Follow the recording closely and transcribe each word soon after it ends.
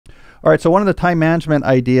All right, so one of the time management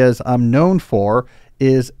ideas I'm known for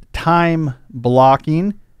is time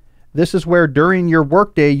blocking. This is where during your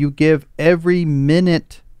workday, you give every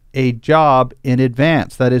minute a job in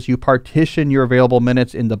advance. That is, you partition your available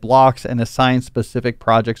minutes into blocks and assign specific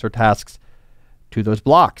projects or tasks to those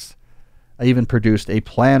blocks. I even produced a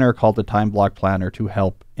planner called the Time Block Planner to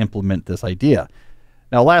help implement this idea.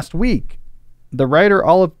 Now, last week, the writer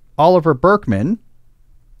Oliver Burkeman,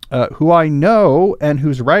 who I know and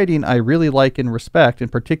whose writing I really like and respect, in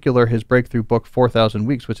particular his breakthrough book, 4,000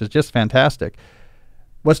 Weeks, which is just fantastic,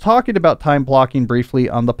 was talking about time blocking briefly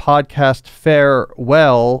on the podcast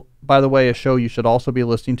Farewell. By the way, a show you should also be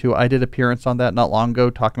listening to. I did appearance on that not long ago,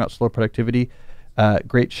 talking about slow productivity.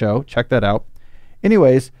 Great show. Check that out.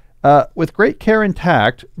 Anyways, with great care and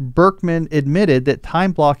tact, Burkeman admitted that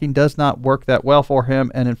time blocking does not work that well for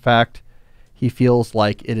him, and in fact, he feels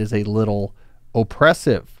like it is a little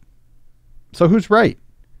oppressive. So who's right?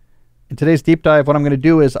 In today's deep dive, what I'm going to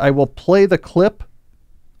do is I will play the clip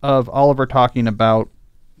of Oliver talking about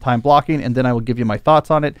time blocking, and then I will give you my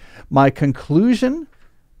thoughts on it. My conclusion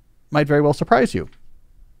might very well surprise you.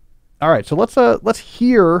 All right, so let's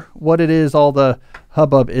hear what it is all the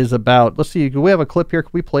hubbub is about. Let's see. Do we have a clip here? Can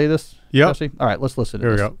we play this? Yeah. All right, let's listen to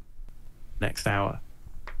this. Here we go. Next hour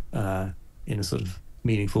in a sort of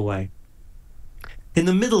meaningful way. In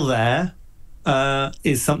the middle there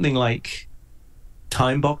is something like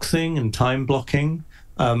time boxing and time blocking.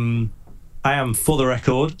 I am, for the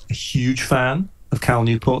record, a huge fan of Cal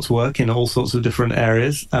Newport's work in all sorts of different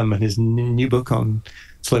areas, and his new book on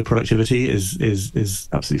slow productivity is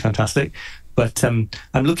absolutely fantastic. But I'm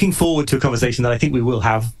looking forward to a conversation that I think we will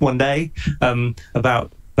have one day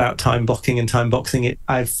about time blocking and time boxing.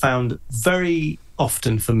 I've found very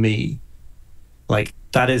often for me, like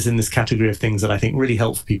that is in this category of things that I think really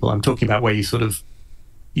help people. I'm talking about where you sort of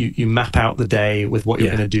you map out the day with what you're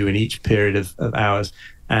going to do in each period of hours.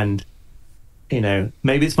 And, you know,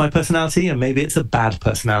 maybe it's my personality and maybe it's a bad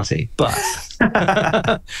personality. But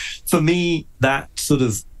for me, that sort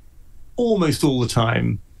of almost all the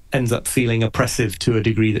time ends up feeling oppressive to a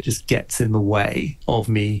degree that just gets in the way of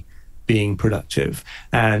me being productive.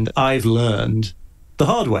 And I've learned the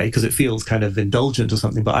hard way, because it feels kind of indulgent or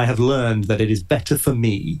something, but I have learned that it is better for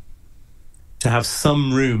me to have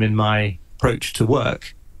some room in my approach to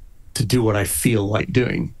work to do what I feel like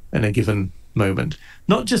doing in a given moment.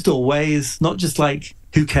 Not just always, not just like,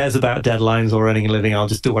 who cares about deadlines or earning a living, I'll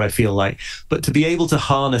just do what I feel like, but to be able to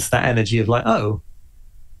harness that energy of like, oh,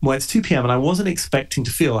 well, it's 2 p.m. and I wasn't expecting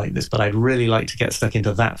to feel like this, but I'd really like to get stuck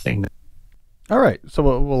into that thing. All right,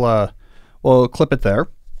 so we'll clip it there.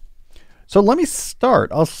 So let me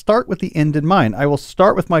start. I'll start with the end in mind. I will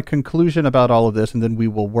start with my conclusion about all of this, and then we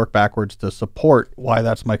will work backwards to support why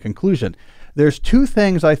that's my conclusion. There's two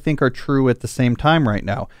things I think are true at the same time right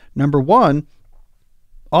now. Number one,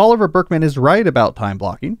 Oliver Burkeman is right about time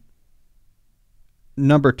blocking.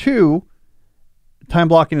 Number two, time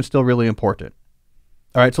blocking is still really important.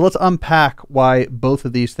 All right, so let's unpack why both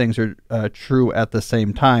of these things are true at the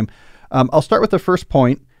same time. I'll start with the first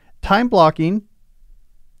point. Time blocking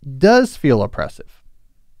does feel oppressive,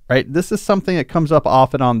 right? This is something that comes up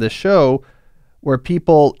often on this show where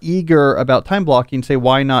people eager about time blocking say,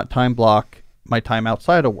 why not time block my time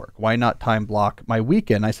outside of work? Why not time block my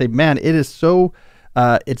weekend? I say, man, it is so,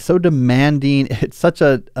 it's so demanding. It's such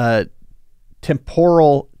a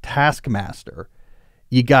temporal taskmaster.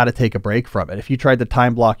 You got to take a break from it. If you tried to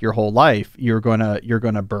time block your whole life, you're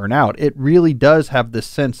gonna burn out. It really does have this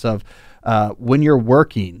sense of when you're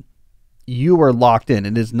working, you are locked in.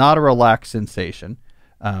 It is not a relaxed sensation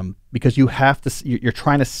because you have to. You're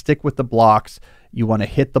trying to stick with the blocks. You want to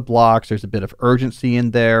hit the blocks. There's a bit of urgency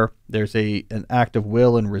in there. There's an act of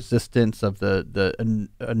will and resistance of the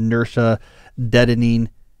inertia, deadening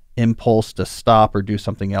impulse to stop or do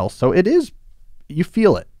something else. So it is. You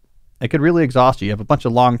feel it. It could really exhaust you. You have a bunch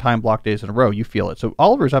of long time block days in a row. You feel it. So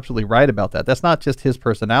Oliver's absolutely right about that. That's not just his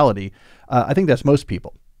personality. I think that's most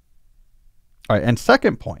people. All right. And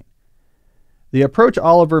second point, the approach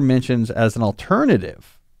Oliver mentions as an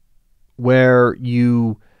alternative where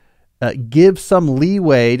you give some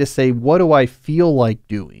leeway to say, what do I feel like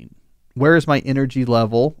doing? Where is my energy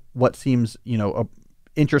level? What seems,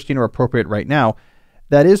 interesting or appropriate right now?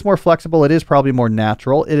 That is more flexible. It is probably more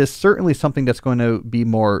natural. It is certainly something that's going to be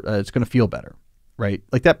more, it's going to feel better, right?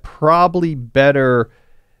 Like that probably better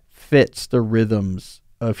fits the rhythms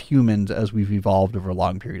of humans as we've evolved over a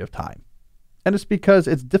long period of time. And it's because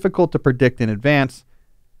it's difficult to predict in advance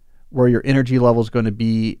where your energy level is going to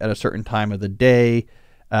be at a certain time of the day,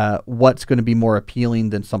 what's going to be more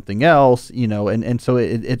appealing than something else, and so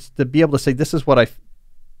it's to be able to say, this is what I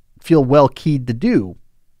feel well keyed to do.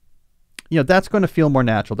 that's going to feel more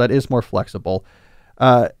natural. That is more flexible.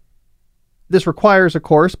 This requires, of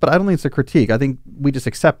course, but I don't think it's a critique. I think we just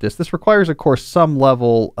accept this. This requires, of course, some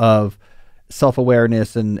level of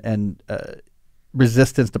self-awareness and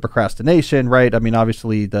resistance to procrastination, right? I mean,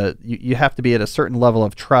 obviously, you have to be at a certain level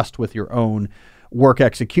of trust with your own work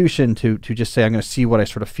execution to just say, I'm going to see what I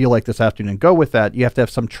sort of feel like this afternoon and go with that. You have to have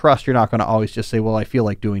some trust. You're not going to always just say, well, I feel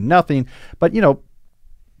like doing nothing. But,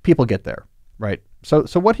 people get there, right? So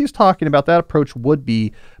what he's talking about, that approach would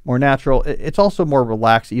be more natural. It's also more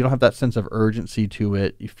relaxed. You don't have that sense of urgency to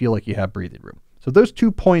it. You feel like you have breathing room. So those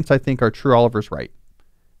 2 points, I think, are true. Oliver's right.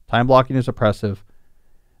 Time blocking is oppressive.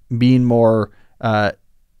 Being more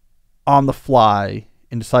on the fly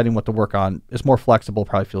and deciding what to work on is more flexible,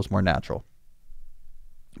 probably feels more natural.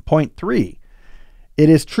 Point 3, it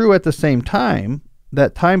is true at the same time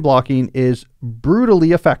that time blocking is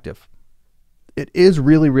brutally effective. It is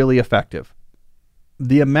really, really effective.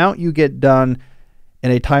 The amount you get done in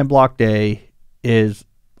a time block day is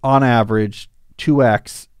on average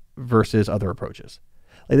 2x versus other approaches.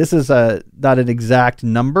 Like, this is not an exact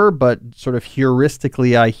number, but sort of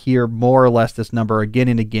heuristically, I hear more or less this number again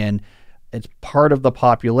and again. It's part of the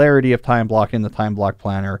popularity of time blocking, the time block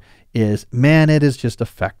planner is, man, it is just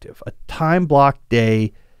effective. A time block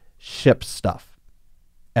day ships stuff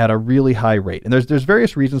at a really high rate. And there's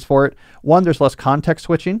various reasons for it. One, there's less context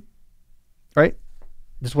switching, right?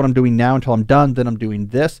 This is what I'm doing now until I'm done, then I'm doing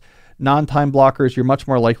this. Non-time blockers, you're much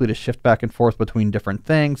more likely to shift back and forth between different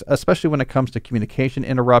things, especially when it comes to communication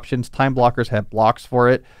interruptions. Time blockers have blocks for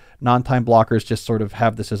it. Non-time blockers just sort of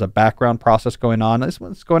have this as a background process going on. This is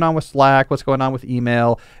what's going on with Slack, what's going on with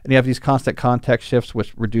email, and you have these constant context shifts,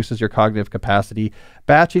 which reduces your cognitive capacity.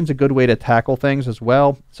 Batching is a good way to tackle things as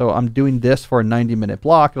well. So I'm doing this for a 90-minute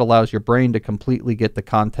block. It allows your brain to completely get the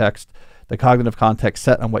context, the cognitive context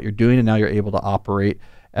set on what you're doing, and now you're able to operate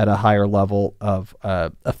at a higher level of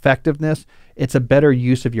effectiveness. It's a better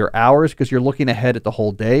use of your hours because you're looking ahead at the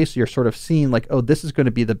whole day. So you're sort of seeing like, oh, this is going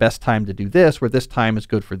to be the best time to do this, where this time is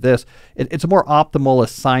good for this. It's a more optimal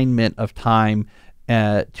assignment of time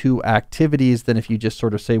to activities than if you just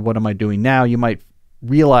sort of say, what am I doing now? You might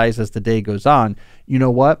realize as the day goes on, you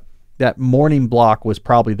know what? That morning block was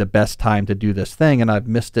probably the best time to do this thing, and I've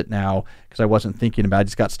missed it now because I wasn't thinking about it. I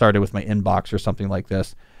just got started with my inbox or something like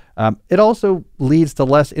this. It also leads to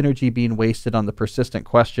less energy being wasted on the persistent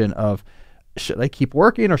question of, should I keep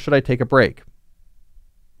working or should I take a break?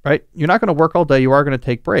 Right? You're not going to work all day. You are going to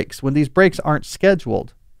take breaks. When these breaks aren't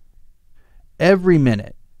scheduled, every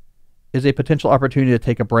minute is a potential opportunity to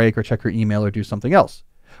take a break or check your email or do something else,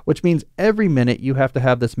 which means every minute you have to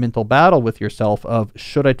have this mental battle with yourself of,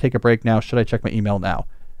 should I take a break now? Should I check my email now?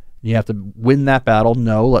 You have to win that battle.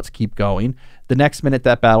 No, let's keep going. The next minute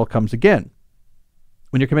that battle comes again.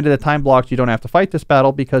 When you're committed to time blocks, you don't have to fight this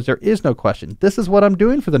battle because there is no question. This is what I'm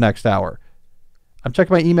doing for the next hour. I'm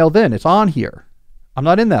checking my email then. It's on here. I'm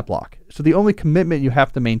not in that block. So the only commitment you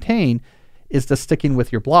have to maintain is to sticking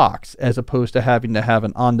with your blocks as opposed to having to have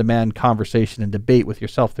an on-demand conversation and debate with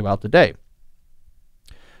yourself throughout the day.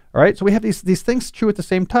 All right, so we have these things true at the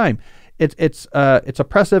same time. It's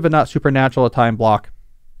oppressive and not supernatural, a time block.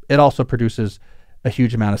 It also produces a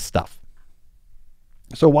huge amount of stuff.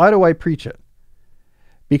 So why do I preach it?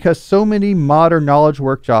 Because so many modern knowledge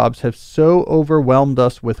work jobs have so overwhelmed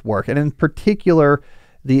us with work, and in particular,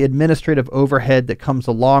 the administrative overhead that comes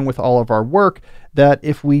along with all of our work, that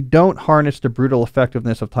if we don't harness the brutal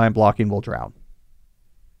effectiveness of time blocking, we'll drown.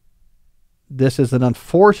 This is an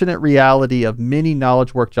unfortunate reality of many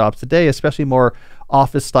knowledge work jobs today, especially more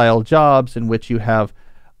office-style jobs in which you have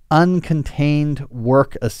uncontained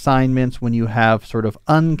work assignments, when you have sort of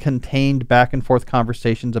uncontained back and forth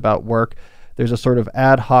conversations about work. There's a sort of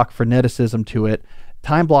ad hoc freneticism to it.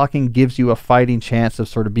 Time blocking gives you a fighting chance of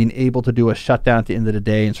sort of being able to do a shutdown at the end of the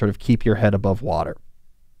day and sort of keep your head above water.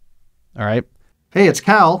 All right. Hey, it's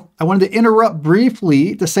Cal. I wanted to interrupt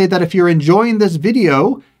briefly to say that if you're enjoying this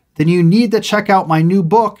video, then you need to check out my new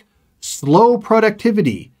book, Slow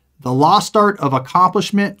Productivity, The Lost Art of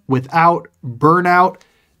Accomplishment Without Burnout.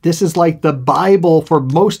 This is like the Bible for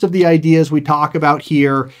most of the ideas we talk about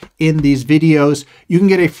here in these videos. You can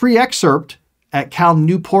get a free excerpt at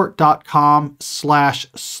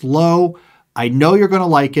calnewport.com/slow. I know you're going to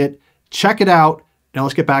like it. Check it out. Now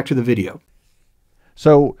let's get back to the video.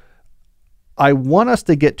 So I want us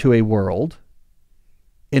to get to a world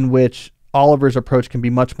in which Oliver's approach can be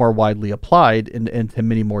much more widely applied into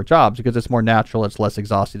many more jobs because it's more natural, it's less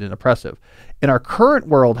exhausting and oppressive. In our current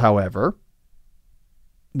world, however,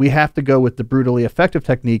 we have to go with the brutally effective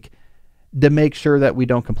technique to make sure that we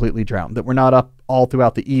don't completely drown, that we're not up all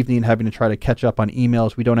throughout the evening having to try to catch up on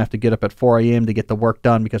emails. We don't have to get up at 4 a.m. to get the work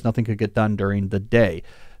done because nothing could get done during the day.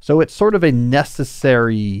 So it's sort of a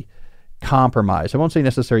necessary compromise. I won't say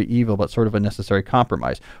necessary evil, but sort of a necessary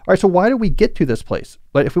compromise. All right, so why do we get to this place?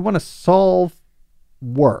 But if we want to solve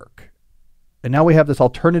work, and now we have this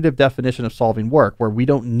alternative definition of solving work where we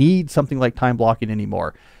don't need something like time blocking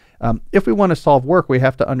anymore. If we want to solve work, we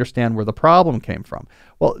have to understand where the problem came from.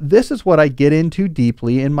 Well, this is what I get into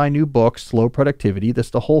deeply in my new book, Slow Productivity.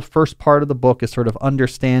 The whole first part of the book is sort of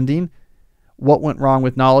understanding what went wrong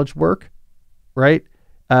with knowledge work, right?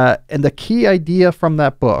 And the key idea from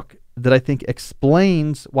that book that I think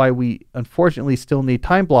explains why we unfortunately still need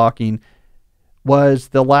time blocking was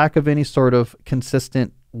the lack of any sort of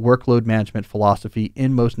consistent workload management philosophy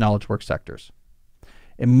in most knowledge work sectors.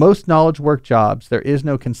 In most knowledge work jobs, there is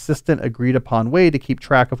no consistent agreed upon way to keep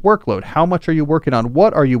track of workload. How much are you working on?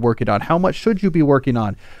 What are you working on? How much should you be working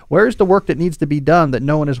on? Where is the work that needs to be done that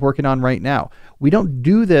no one is working on right now? We don't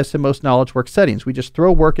do this in most knowledge work settings. We just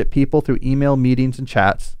throw work at people through email, meetings, and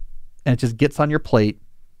chats, and it just gets on your plate.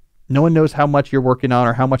 No one knows how much you're working on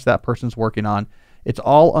or how much that person's working on. It's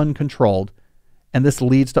all uncontrolled, and this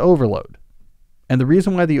leads to overload. And the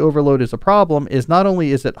reason why the overload is a problem is not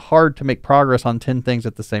only is it hard to make progress on 10 things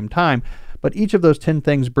at the same time, but each of those 10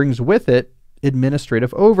 things brings with it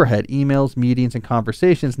administrative overhead, emails, meetings, and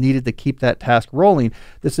conversations needed to keep that task rolling.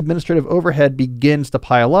 This administrative overhead begins to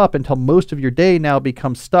pile up until most of your day now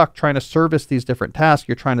becomes stuck trying to service these different tasks.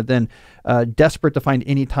 You're trying to then desperate to find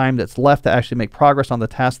any time that's left to actually make progress on the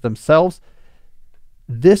tasks themselves.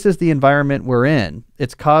 This is the environment we're in.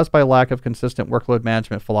 It's caused by lack of consistent workload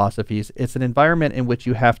management philosophies. It's an environment in which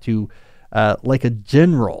you have to, like a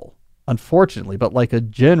general, unfortunately, but like a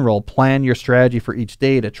general, plan your strategy for each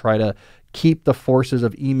day to try to keep the forces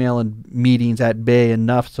of email and meetings at bay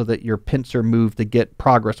enough so that your pincer move to get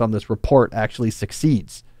progress on this report actually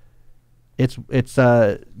succeeds. It's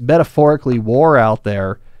metaphorically war out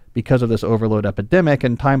there because of this overload epidemic,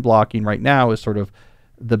 and time blocking right now is sort of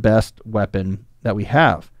the best weapon that we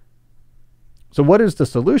have. So what is the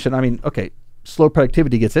solution? I mean, okay, slow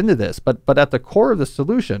productivity gets into this, but at the core of the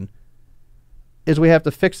solution is we have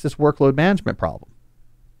to fix this workload management problem.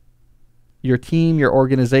 Your team, your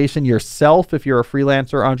organization, yourself, if you're a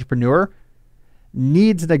freelancer entrepreneur,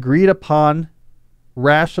 needs an agreed upon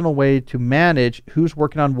rational way to manage who's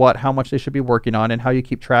working on what, how much they should be working on, and how you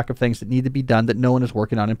keep track of things that need to be done that no one is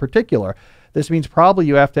working on in particular. This means probably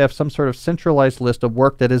you have to have some sort of centralized list of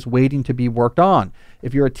work that is waiting to be worked on.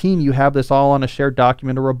 If you're a team, you have this all on a shared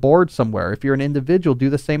document or a board somewhere. If you're an individual, do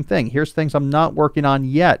the same thing. Here's things I'm not working on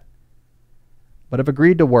yet, but have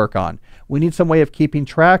agreed to work on. We need some way of keeping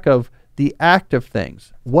track of the active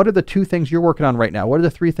things. What are the 2 things you're working on right now? What are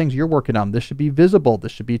the 3 things you're working on? This should be visible.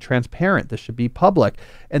 This should be transparent. This should be public.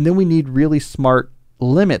 And then we need really smart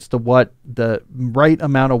limits to what the right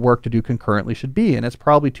amount of work to do concurrently should be. And it's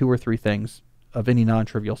probably 2 or 3 things of any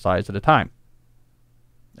non-trivial size at a time.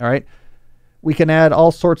 All right. We can add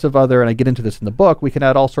all sorts of other, and I get into this in the book, we can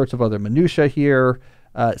add all sorts of other minutia here.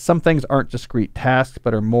 Some things aren't discrete tasks,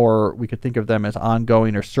 but are more, we could think of them as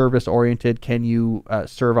ongoing or service oriented. Can you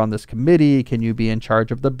serve on this committee? Can you be in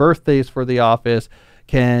charge of the birthdays for the office?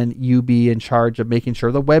 Can you be in charge of making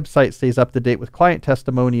sure the website stays up to date with client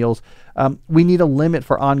testimonials? We need a limit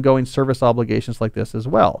for ongoing service obligations like this as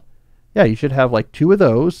well. Yeah, you should have like 2 of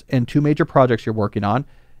those and 2 major projects you're working on,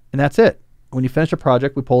 and that's it. When you finish a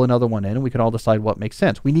project, we pull another one in and we can all decide what makes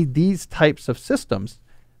sense. We need these types of systems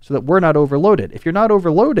so that we're not overloaded. If you're not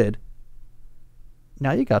overloaded,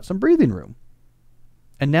 now you got some breathing room.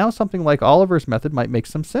 And now something like Oliver's method might make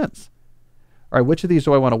some sense. All right, which of these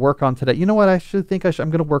do I want to work on today? You know what? I'm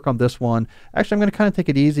going to work on this one. Actually, I'm going to kind of take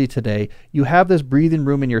it easy today. You have this breathing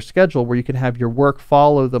room in your schedule where you can have your work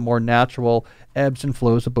follow the more natural ebbs and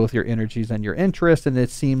flows of both your energies and your interests, and it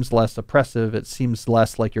seems less oppressive. It seems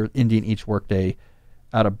less like you're ending each workday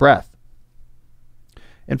out of breath.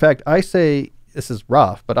 In fact, I say, this is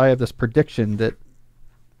rough, but I have this prediction that,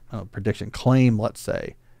 claim, let's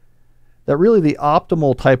say, that really the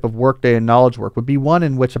optimal type of workday and knowledge work would be one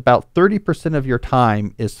in which about 30% of your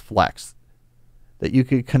time is flex. That you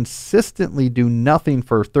could consistently do nothing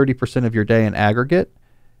for 30% of your day in aggregate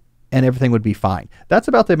and everything would be fine. That's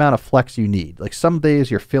about the amount of flex you need. Like some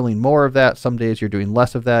days you're feeling more of that, some days you're doing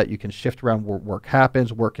less of that. You can shift around where work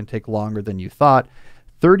happens. Work can take longer than you thought.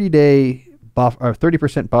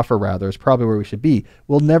 30% buffer rather is probably where we should be.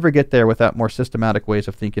 We'll never get there without more systematic ways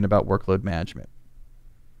of thinking about workload management.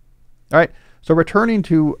 All right, so returning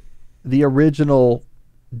to the original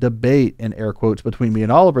debate, in air quotes, between me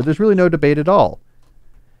and Oliver, there's really no debate at all.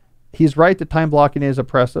 he's right that time blocking is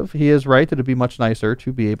oppressive. He is right that it'd be much nicer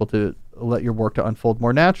to be able to let your work to unfold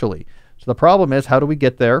more naturally. So the problem is, how do we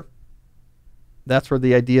get there? That's where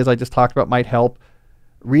the ideas I just talked about might help.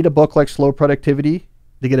 Read a book like Slow Productivity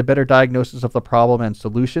to get a better diagnosis of the problem and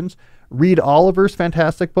solutions. Read Oliver's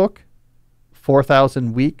fantastic book,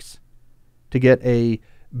 4,000 Weeks, to get a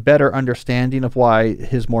better understanding of why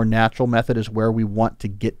his more natural method is where we want to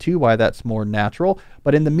get to, why that's more natural.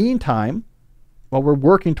 But in the meantime, while we're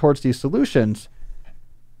working towards these solutions,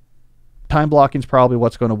 time blocking is probably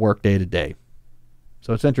what's going to work day to day.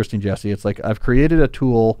 So it's interesting, Jesse. It's like I've created a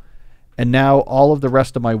tool, and now all of the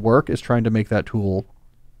rest of my work is trying to make that tool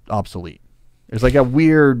obsolete. There's like a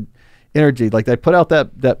weird energy. Like I put out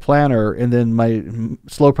that planner, and then my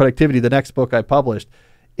Slow Productivity, the next book I published,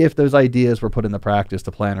 if those ideas were put into practice,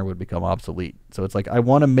 the planner would become obsolete. So it's like I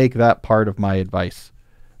want to make that part of my advice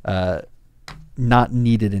not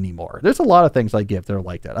needed anymore. There's a lot of things I give that are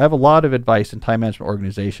like that. I have a lot of advice in time management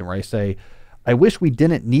organization where I say, I wish we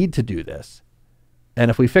didn't need to do this. And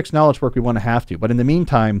if we fix knowledge work, we want to have to. But in the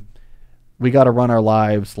meantime, we got to run our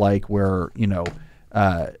lives like we're,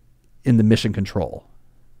 in the mission control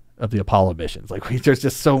of the Apollo missions. Like we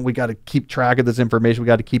got to keep track of this information. We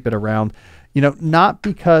got to keep it around, not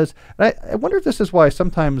because, I wonder if this is why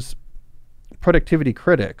sometimes productivity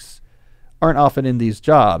critics aren't often in these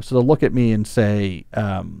jobs. So they'll look at me and say,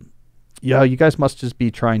 you guys must just be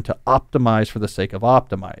trying to optimize for the sake of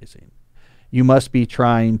optimizing. You must be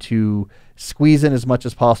trying to squeeze in as much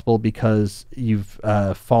as possible because you've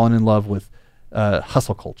fallen in love with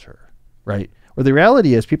hustle culture, right? Where the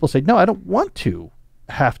reality is people say, no, I don't want to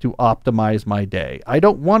have to optimize my day. I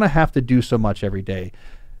don't want to have to do so much every day.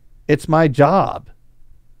 It's my job.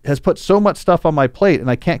 It has put so much stuff on my plate and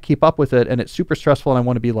I can't keep up with it, and it's super stressful and I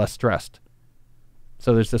want to be less stressed.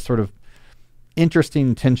 So there's this sort of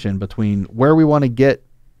interesting tension between where we want to get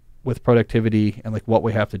with productivity and like what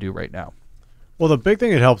we have to do right now. Well, the big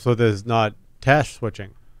thing it helps with is not task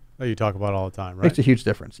switching that you talk about all the time, right? Makes a huge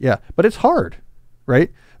difference. Yeah. But it's hard,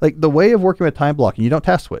 right? Like the way of working with time blocking, you don't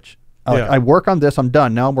task switch. I work on this, I'm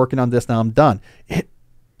done. Now I'm working on this, now I'm done. It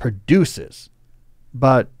produces,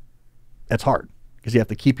 but it's hard because you have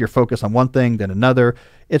to keep your focus on one thing, then another.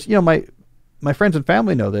 It's, my friends and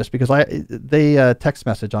family know this because they text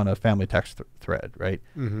message on a family text thread, right?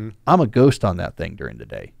 Mm-hmm. I'm a ghost on that thing during the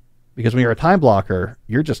day because when you're a time blocker,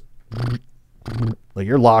 you're just like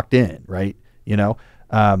you're locked in, right?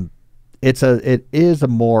 It is a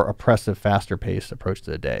more oppressive, faster paced approach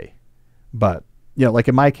to the day. But, like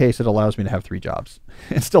in my case, it allows me to have 3 jobs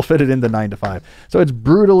and still fit it into 9 to 5. So it's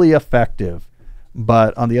brutally effective.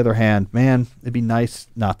 But on the other hand, man, it'd be nice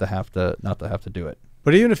not to have to do it.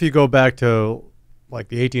 But even if you go back to like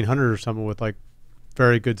the 1800s or something with like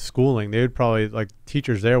very good schooling, they would probably, like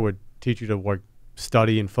teachers there would teach you to like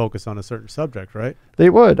study and focus on a certain subject, right?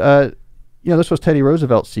 They would. This was Teddy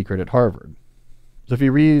Roosevelt's secret at Harvard. So if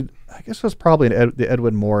you read, I guess it was probably the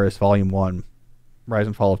Edwin Morris Volume 1, Rise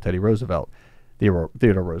and Fall of Teddy Roosevelt,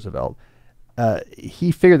 Theodore Roosevelt.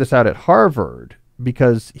 He figured this out at Harvard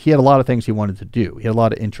because he had a lot of things he wanted to do. He had a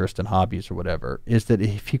lot of interest and hobbies or whatever, is that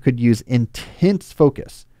if he could use intense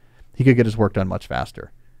focus, he could get his work done much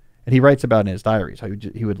faster. And he writes about in his diaries how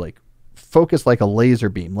he would like focus like a laser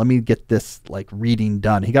beam. Let me get this like reading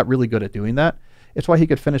done. He got really good at doing that. It's why he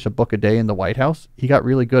could finish a book a day in the White House. He got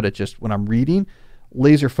really good at just, when I'm reading,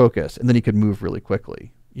 laser focus, and then he could move really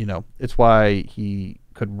quickly. It's why he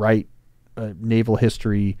could write a naval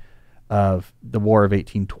history of the War of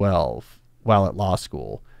 1812 while at law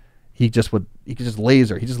school. He could just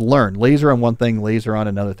learn, laser on one thing, laser on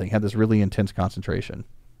another thing, had this really intense concentration.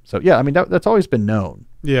 So yeah, I mean, that's always been known.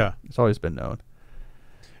 Yeah. It's always been known.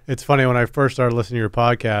 It's funny, when I first started listening to your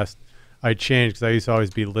podcast, I changed because I used to always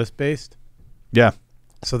be list based. Yeah.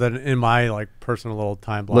 So then in my like personal little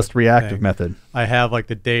time block list reactive method, I have like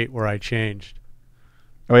the date where I changed.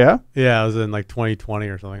 Oh yeah? Yeah, it was in like 2020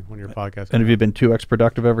 or something when your podcast. And have you been 2x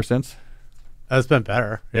productive ever since? It's been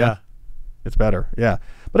better. Yeah. It's better. Yeah.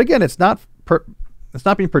 But again, it's not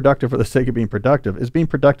being productive for the sake of being productive. It's being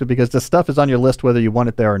productive because the stuff is on your list whether you want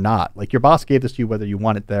it there or not. Like your boss gave this to you whether you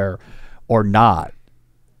want it there or not.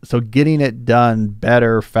 So getting it done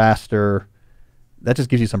better, faster, that just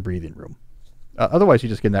gives you some breathing room. Otherwise, you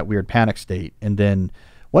just get in that weird panic state. And then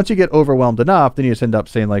once you get overwhelmed enough, then you just end up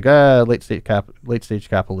saying like, late stage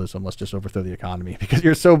capitalism, let's just overthrow the economy because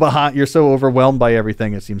you're so behind, you're so overwhelmed by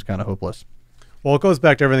everything. It seems kind of hopeless. Well, it goes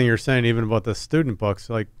back to everything you're saying, even about the student books,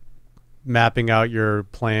 like mapping out your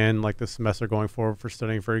plan, like the semester going forward for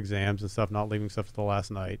studying for exams and stuff, not leaving stuff to the last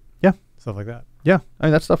night. Yeah. Stuff like that. Yeah. I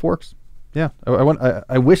mean, that stuff works. Yeah.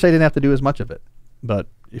 I wish I didn't have to do as much of it, but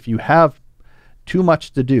if you have too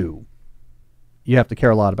much to do, you have to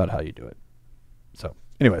care a lot about how you do it. So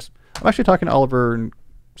anyways, I'm actually talking to Oliver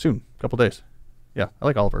soon, a couple days. Yeah, I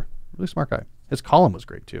like Oliver. Really smart guy. His column was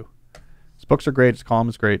great too. His books are great. His column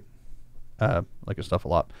is great. I like his stuff a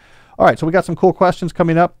lot. All right, so we got some cool questions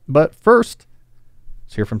coming up. But first,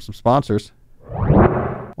 let's hear from some sponsors.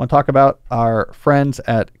 I want to talk about our friends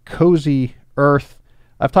at Cozy Earth.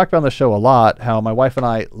 I've talked about on the show a lot how my wife and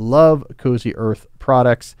I love Cozy Earth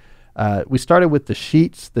products. We started with the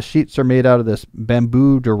sheets. The sheets are made out of this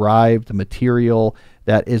bamboo-derived material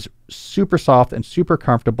that is super soft and super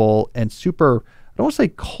comfortable and super, I don't want to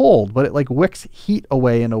say cold, but it like wicks heat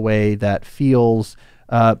away in a way that feels,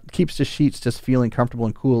 keeps the sheets just feeling comfortable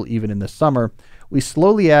and cool even in the summer. We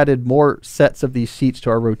slowly added more sets of these sheets to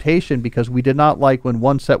our rotation because we did not like when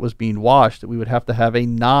one set was being washed that we would have to have a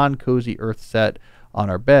non-Cozy Earth set on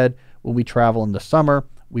our bed. When we travel in the summer,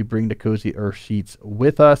 we bring the Cozy Earth sheets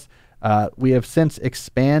with us. We have since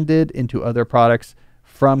expanded into other products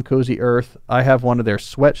from Cozy Earth. I have one of their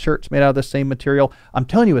sweatshirts made out of the same material. I'm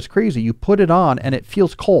telling you, it's crazy. You put it on and it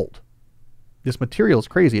feels cold. This material is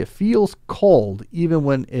crazy. It feels cold even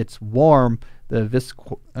when it's warm. I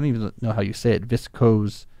don't even know how you say it,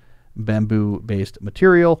 viscose bamboo-based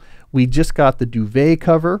material. We just got the duvet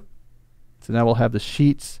cover. So now we'll have the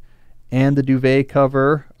sheets and the duvet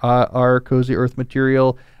cover, our Cozy Earth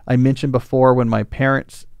material. I mentioned before when my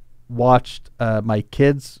parents watched my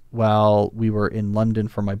kids while we were in London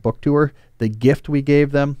for my book tour, the gift we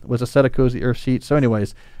gave them was a set of Cozy Earth sheets. So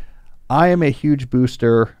anyways, I am a huge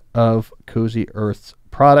booster of Cozy Earth's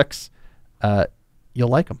products. You'll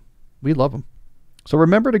like them. We love them. So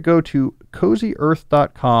remember to go to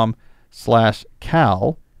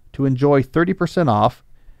cozyearth.com/Cal to enjoy 30% off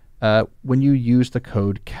when you use the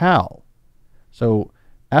code CAL. So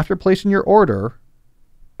after placing your order,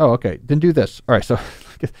 oh, okay, then do this. All right, so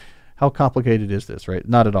how complicated is this, right?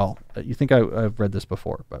 Not at all. You think I've read this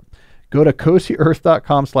before, but go to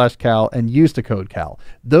cozyearth.com/Cal and use the code CAL.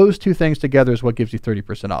 Those two things together is what gives you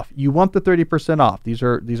 30% off. You want the 30% off. These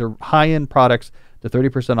are high-end products. The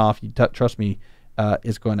 30% off, trust me,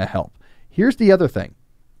 is going to help. Here's the other thing.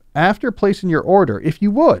 After placing your order, if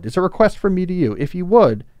you would, it's a request from me to you, if you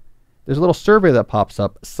would, there's a little survey that pops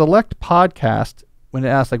up. Select podcast when it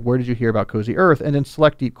asks, like, where did you hear about Cozy Earth? And then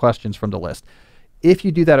select each questions from the list. If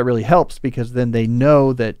you do that, it really helps because then they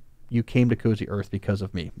know that you came to Cozy Earth because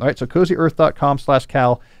of me. All right, so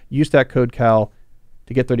cozyearth.com/Cal. Use that code CAL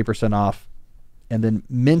to get 30% off. And then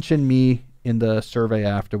mention me in the survey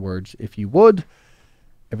afterwards if you would.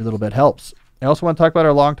 Every little bit helps. I also want to talk about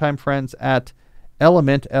our longtime friends at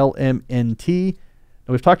Element, LMNT.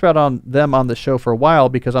 Now, we've talked about them on the show for a while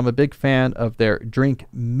because I'm a big fan of their drink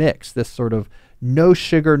mix, this sort of no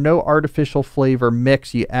sugar, no artificial flavor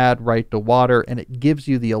mix you add right to water, and it gives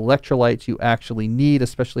you the electrolytes you actually need,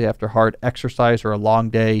 especially after hard exercise or a long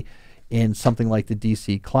day in something like the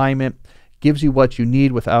DC climate. Gives you what you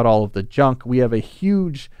need without all of the junk. We have a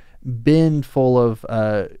huge bin full of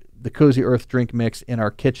the Cozy Earth drink mix in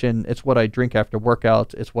our kitchen. It's what I drink after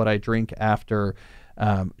workouts. It's what I drink after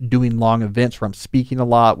doing long events where I'm speaking a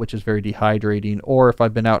lot, which is very dehydrating, or if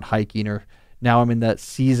I've been out hiking, or now I'm in that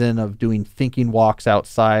season of doing thinking walks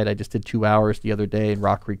outside. I just did 2 hours the other day in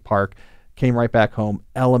Rock Creek Park, came right back home.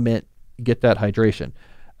 Element, get that hydration.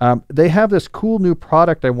 They have this cool new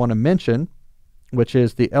product I want to mention, which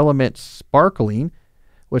is the Element Sparkling,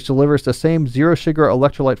 which delivers the same zero sugar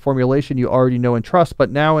electrolyte formulation you already know and trust, but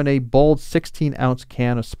now in a bold 16-ounce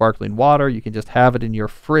can of sparkling water. You can just have it in your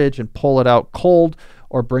fridge and pull it out cold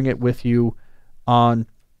or bring it with you on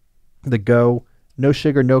the go. No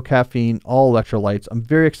sugar, no caffeine, all electrolytes. I'm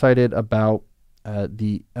very excited about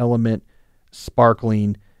the Element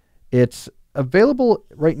Sparkling. It's available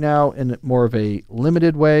right now in more of a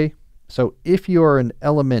limited way. So if you're an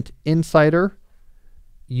Element insider,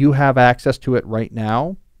 you have access to it right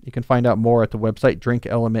now. You can find out more at the website,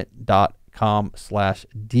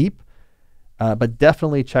 drinkelement.com/deep. But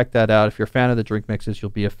definitely check that out. If you're a fan of the drink mixes, you'll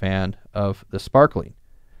be a fan of the sparkling.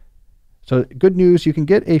 So good news, you can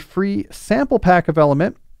get a free sample pack of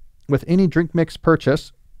Element with any drink mix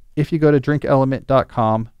purchase if you go to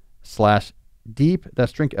drinkelement.com/deep.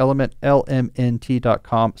 That's drinkelement,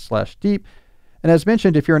 LMNT.com/deep. And as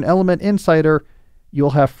mentioned, if you're an Element insider, you'll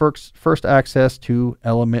have first access to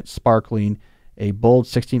Element Sparkling, a bold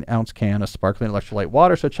 16-ounce can of sparkling electrolyte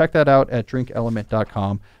water. So check that out at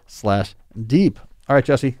drinkelement.com/deep. All right,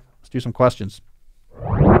 Jesse, let's do some questions.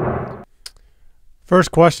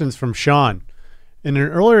 First question's from Sean. In an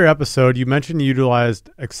earlier episode, you mentioned you utilized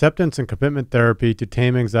acceptance and commitment therapy to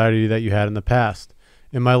tame anxiety that you had in the past.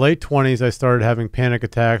 In my late 20s, I started having panic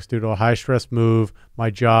attacks due to a high-stress move, my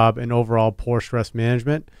job, and overall poor stress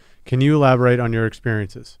management. Can you elaborate on your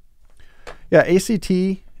experiences? Yeah, ACT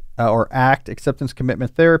or ACT, Acceptance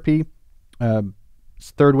Commitment Therapy,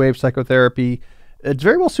 third wave psychotherapy, it's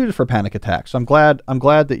very well suited for panic attacks. So I'm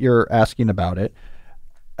glad that you're asking about it.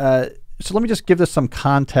 So let me just give this some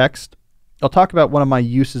context. I'll talk about one of my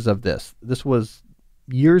uses of this. This was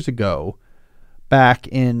years ago, back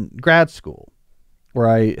in grad school, where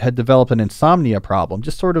I had developed an insomnia problem,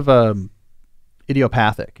 just sort of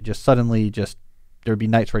idiopathic. Just suddenly, there'd be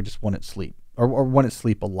nights where I just wouldn't sleep, or wouldn't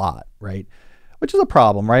sleep a lot, right? Which is a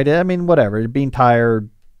problem, right? I mean, whatever. Being tired,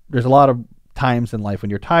 there's a lot of times in life when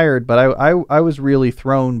you're tired, but I was really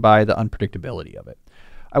thrown by the unpredictability of it.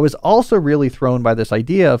 I was also really thrown by this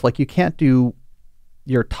idea of, like, you can't do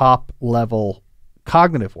your top level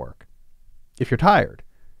cognitive work if you're tired.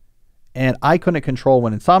 And I couldn't control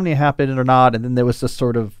when insomnia happened or not. And then there was this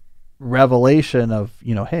sort of revelation of,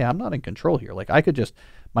 hey, I'm not in control here. Like,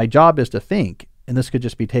 my job is to think, and this could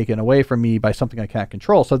just be taken away from me by something I can't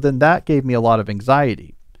control. So then that gave me a lot of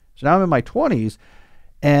anxiety. So now I'm in my 20s,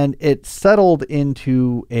 and it settled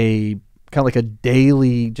into a kind of like a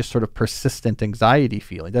daily, just sort of persistent anxiety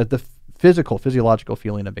feeling. The physiological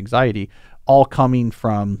feeling of anxiety, all coming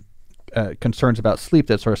from concerns about sleep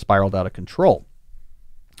that sort of spiraled out of control.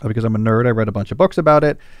 Because I'm a nerd, I read a bunch of books about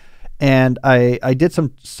it, and I did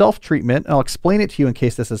some self-treatment, and I'll explain it to you in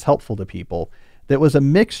case this is helpful to people. That was a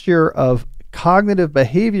mixture of cognitive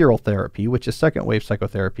behavioral therapy, which is second wave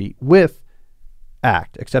psychotherapy, with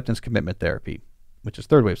ACT, acceptance commitment therapy, which is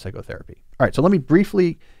third wave psychotherapy. All right, so let me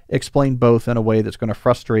briefly explain both in a way that's going to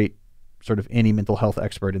frustrate sort of any mental health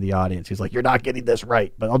expert in the audience. He's like, you're not getting this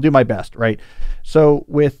right, but I'll do my best, right? So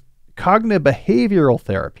with cognitive behavioral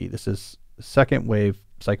therapy, this is second wave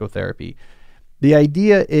psychotherapy, the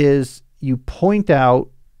idea is you point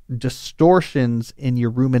out distortions in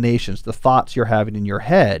your ruminations, the thoughts you're having in your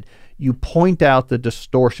head. You point out the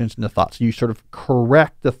distortions in the thoughts. You sort of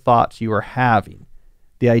correct the thoughts you are having.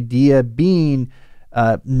 The idea being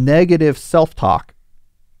negative self-talk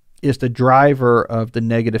is the driver of the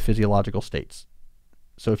negative physiological states.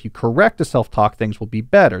 So if you correct the self-talk, things will be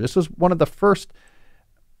better. This was one of the first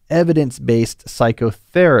evidence-based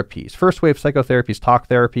psychotherapies. First wave psychotherapy is talk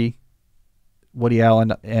therapy. Woody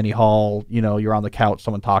Allen, Annie Hall, you're on the couch,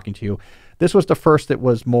 someone talking to you. This was the first that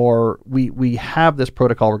was more, we have this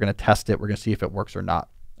protocol, we're going to test it, we're going to see if it works or not.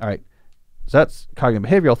 All right, so that's cognitive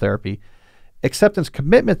behavioral therapy. Acceptance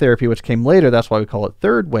commitment therapy, which came later, that's why we call it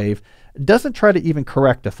third wave, doesn't try to even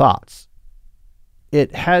correct the thoughts.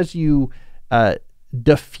 It has you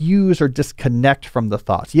diffuse or disconnect from the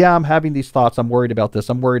thoughts. Yeah, I'm having these thoughts. I'm worried about this.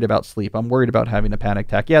 I'm worried about sleep. I'm worried about having a panic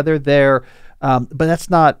attack. Yeah, they're there, but that's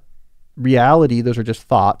not reality. Those are just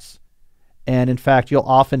thoughts. And in fact, you'll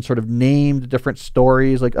often sort of name the different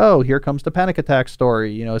stories, like, oh, here comes the panic attack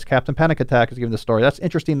story. As Captain Panic Attack is giving the story. That's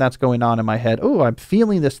interesting. That's going on in my head. Oh, I'm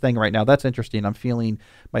feeling this thing right now. That's interesting. I'm feeling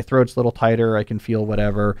my throat's a little tighter. I can feel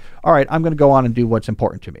whatever. All right, I'm going to go on and do what's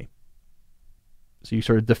important to me. So you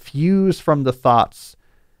sort of diffuse from the thoughts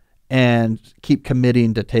and keep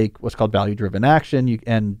committing to take what's called value-driven action.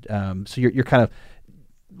 So you're kind of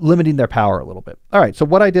limiting their power a little bit. All right, so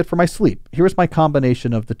what I did for my sleep, here's my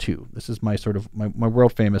combination of the two. This is my sort of my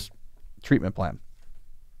world famous treatment plan.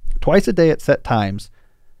 Twice a day at set times,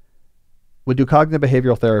 would do cognitive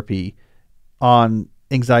behavioral therapy on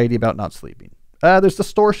anxiety about not sleeping. There's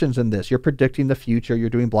distortions in this. You're predicting the future. You're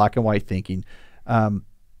doing black and white thinking.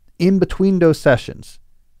 In between those sessions,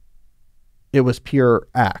 it was pure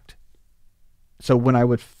ACT. So when I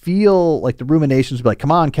would feel like the ruminations would be like,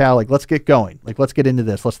 come on, Cal, like, let's get going. Like, let's get into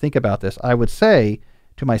this. Let's think about this. I would say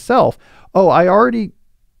to myself, oh, I already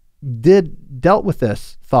dealt with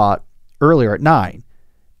this thought earlier at 9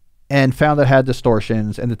 and found that it had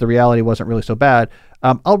distortions and that the reality wasn't really so bad.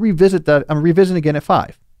 I'll revisit that. I'm revisiting again at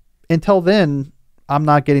 5. Until then, I'm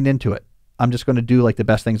not getting into it. I'm just going to do like the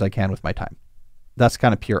best things I can with my time. That's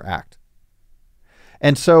kind of pure ACT.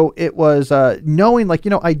 And so it was knowing, like,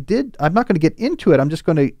 I'm not going to get into it. I'm just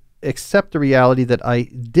going to accept the reality that I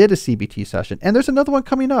did a CBT session. And there's another one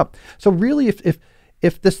coming up. So really,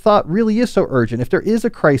 if this thought really is so urgent, if there is a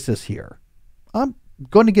crisis here, I'm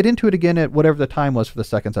going to get into it again at whatever the time was for the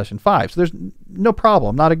second session, 5. So there's no problem.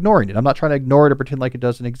 I'm not ignoring it. I'm not trying to ignore it or pretend like it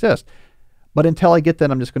doesn't exist. But until I get that,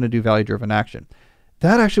 I'm just going to do value-driven action.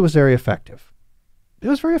 That actually was very effective. It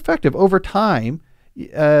was very effective. Over time,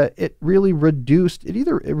 it really reduced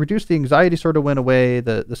the anxiety, sort of went away.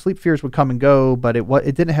 The sleep fears would come and go, but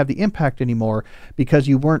it didn't have the impact anymore because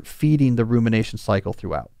you weren't feeding the rumination cycle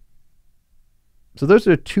throughout. So those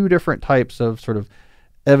are 2 different types of sort of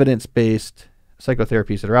evidence-based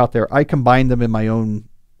psychotherapies that are out there. I combined them in my own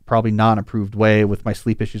probably non-approved way with my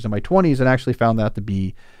sleep issues in my 20s and actually found that to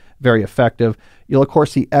be very effective. You'll, of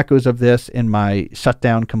course, see echoes of this in my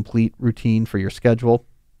shutdown complete routine for your schedule,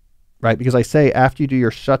 right? Because I say after you do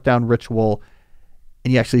your shutdown ritual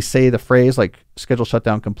and you actually say the phrase like schedule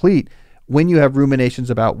shutdown complete, when you have ruminations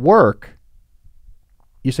about work,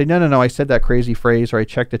 you say, no, I said that crazy phrase, or I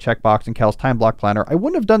checked the checkbox in Cal's time block planner. I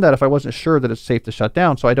wouldn't have done that if I wasn't sure that it's safe to shut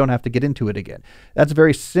down, so I don't have to get into it again. That's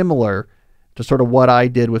very similar to sort of what I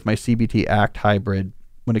did with my CBT ACT hybrid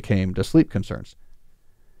when it came to sleep concerns.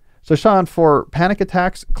 So Sean, for panic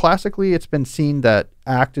attacks, classically it's been seen that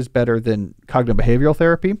ACT is better than cognitive behavioral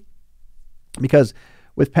therapy, because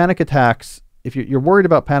with panic attacks, if you're worried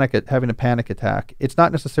about having a panic attack, it's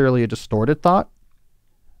not necessarily a distorted thought,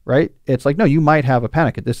 right? It's like, no, you might have a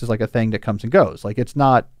panic. This is like a thing that comes and goes. Like it's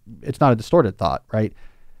not a distorted thought, right?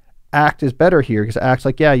 ACT is better here because ACT's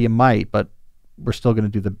like, yeah, you might, but we're still going to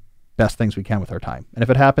do the best things we can with our time. And if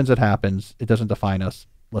it happens, it happens. It doesn't define us.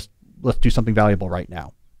 Let's do something valuable right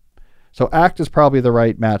now. So ACT is probably the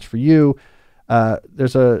right match for you.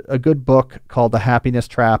 There's a good book called The Happiness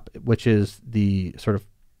Trap, which is the sort of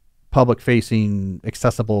public-facing,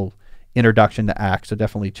 accessible introduction to ACT, so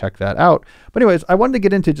definitely check that out. But anyways, I wanted to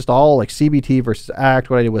get into just all like CBT versus ACT,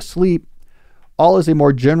 what I did with sleep, all as a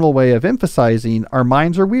more general way of emphasizing our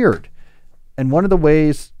minds are weird. And one of the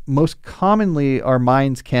ways most commonly our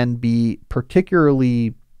minds can be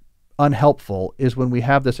particularly unhelpful is when we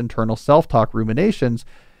have this internal self-talk ruminations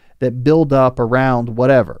that build up around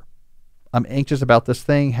whatever. I'm anxious about this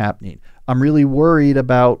thing happening. I'm really worried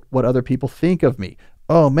about what other people think of me.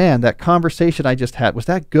 Oh man, that conversation I just had, was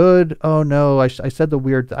that good? Oh no, I said I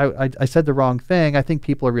said the wrong thing. I think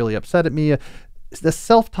people are really upset at me. The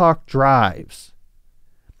self-talk drives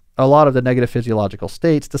a lot of the negative physiological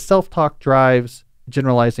states. The self-talk drives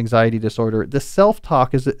generalized anxiety disorder. The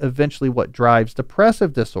self-talk is eventually what drives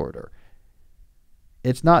depressive disorder.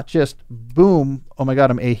 It's not just boom, oh my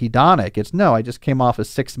God, I'm ahedonic. It's no, I just came off of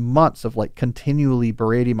 6 months of like continually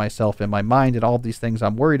berating myself in my mind and all of these things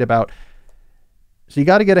I'm worried about. So you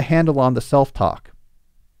got to get a handle on the self-talk.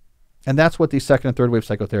 And that's what these second and third wave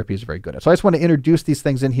psychotherapy is very good at. So I just want to introduce these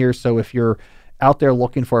things in here. So if you're out there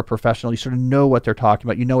looking for a professional, you sort of know what they're talking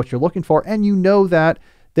about. You know what you're looking for. And you know that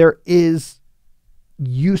there is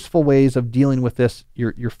useful ways of dealing with this.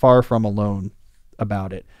 You're far from alone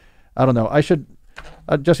about it. I don't know.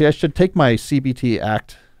 Jesse, I should take my CBT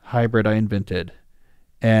ACT hybrid I invented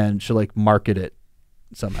and should like market it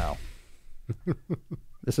somehow.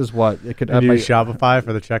 This is what it could. And use Shopify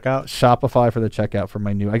for the checkout. Shopify for the checkout for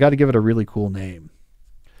my new. I got to give it a really cool name.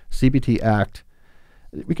 CBT ACT.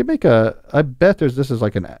 We could make I bet this is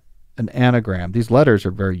like an anagram. These letters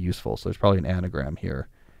are very useful, so there's probably an anagram here.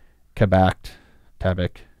 Kabact,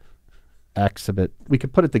 Tabik, Exhibit. We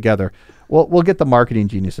could put it together. We'll get the marketing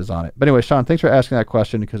geniuses on it. But anyway, Sean, thanks for asking that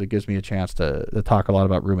question because it gives me a chance to talk a lot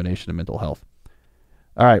about rumination and mental health.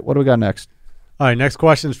 All right, what do we got next? All right, next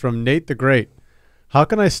question is from Nate the Great. How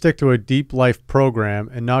can I stick to a deep life program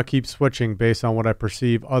and not keep switching based on what I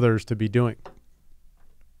perceive others to be doing?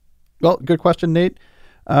 Well, good question, Nate.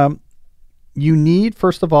 You need,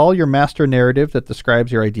 first of all, your master narrative that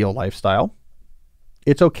describes your ideal lifestyle.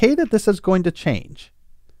 It's okay that this is going to change,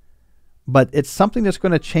 but it's something that's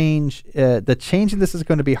going to change. The change in this is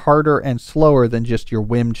going to be harder and slower than just your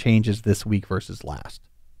whim changes this week versus last.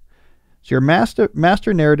 So your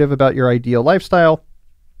master narrative about your ideal lifestyle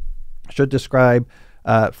should describe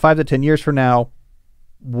 5 to 10 years from now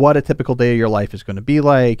what a typical day of your life is going to be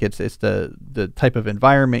like. It's the type of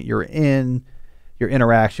environment you're in, your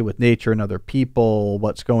interaction with nature and other people,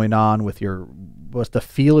 what's going on with what's the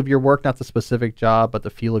feel of your work, not the specific job, but the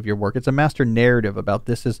feel of your work. It's a master narrative about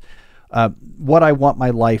this is what I want my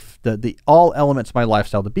life, the all elements of my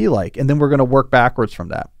lifestyle to be like. And then we're going to work backwards from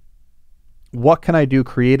that. What can I do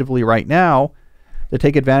creatively right now to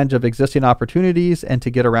take advantage of existing opportunities and to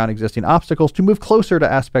get around existing obstacles to move closer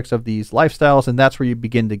to aspects of these lifestyles? And that's where you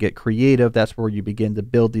begin to get creative. That's where you begin to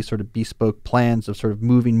build these sort of bespoke plans of sort of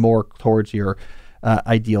moving more towards your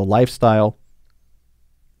ideal lifestyle.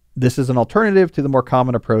 This is an alternative to the more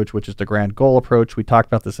common approach, which is the grand goal approach. We talked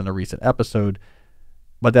about this in a recent episode,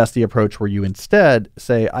 but that's the approach where you instead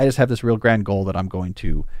say, I just have this real grand goal that I'm going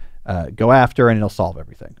to go after and it'll solve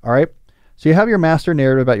everything. All right. So you have your master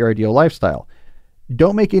narrative about your ideal lifestyle.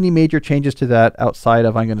 Don't make any major changes to that outside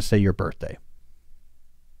of, I'm going to say, your birthday.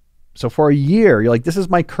 So for a year, you're like, this is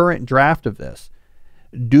my current draft of this.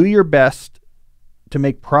 Do your best to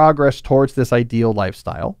make progress towards this ideal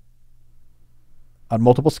lifestyle on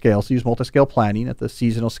multiple scales. So use multi-scale planning at the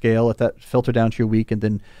seasonal scale, at that filter down to your week and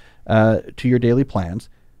then to your daily plans.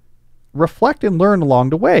 reflect and learn along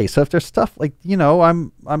the way. So if there's stuff like,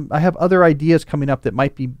 I have other ideas coming up that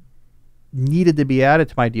might be needed to be added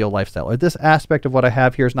to my ideal lifestyle, or this aspect of what I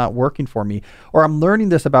have here is not working for me, or I'm learning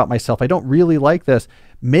this about myself, I don't really like this.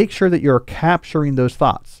 Make sure that you're capturing those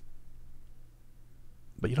thoughts,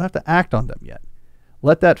 but you don't have to act on them yet.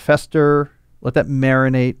 Let that fester, let that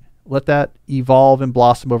marinate, let that evolve and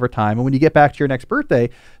blossom over time. And when you get back to your next birthday,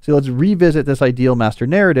 so let's revisit this ideal master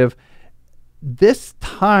narrative. This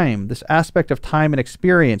time, this aspect of time and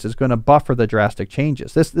experience is going to buffer the drastic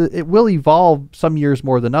changes. It will evolve some years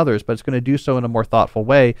more than others, but it's going to do so in a more thoughtful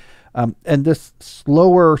way. And this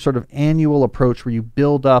slower sort of annual approach where you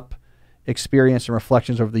build up experience and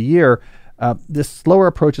reflections over the year, this slower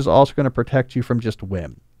approach is also going to protect you from just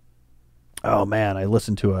whim. Oh man, I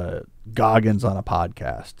listened to a Goggins on a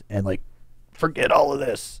podcast and like, forget all of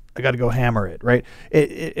this. I got to go hammer it, right?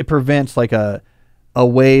 It prevents like a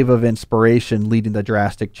wave of inspiration leading to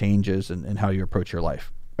drastic changes in how you approach your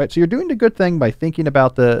life, right? So you're doing the good thing by thinking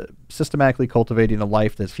about systematically cultivating a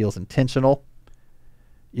life that feels intentional.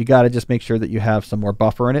 You got to just make sure that you have some more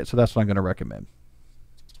buffer in it. So that's what I'm going to recommend.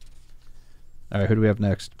 All right, who do we have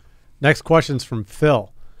next? Next question's from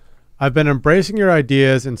Phil. I've been embracing your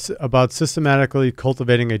ideas about systematically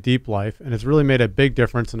cultivating a deep life, and it's really made a big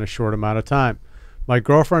difference in a short amount of time. My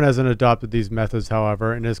girlfriend hasn't adopted these methods,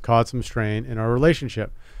 however, and has caused some strain in our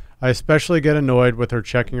relationship. I especially get annoyed with her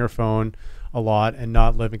checking her phone a lot and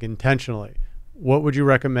not living intentionally. What would you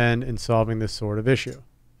recommend in solving this sort of issue?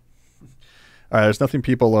 All right, there's nothing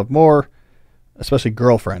people love more, especially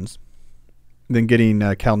girlfriends, than getting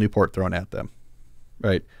Cal Newport thrown at them,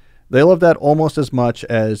 right? They love that almost as much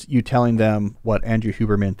as you telling them what Andrew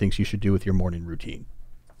Huberman thinks you should do with your morning routine.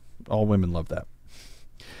 All women love that.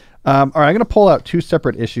 All right, I'm going to pull out two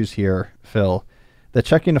separate issues here, Phil. The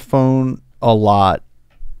checking the phone a lot,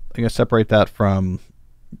 I'm going to separate that from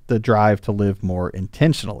the drive to live more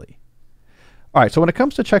intentionally. All right, so when it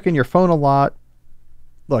comes to checking your phone a lot,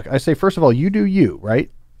 look, I say, first of all, you do you, right?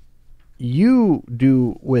 You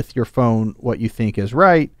do with your phone what you think is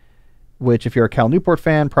right, which if you're a Cal Newport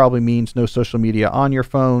fan probably means no social media on your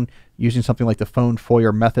phone, using something like the phone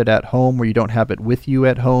foyer method at home where you don't have it with you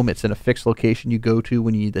at home. It's in a fixed location you go to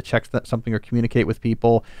when you need to check something or communicate with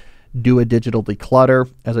people. Do a digital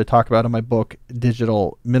declutter, as I talk about in my book,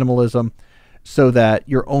 Digital Minimalism, so that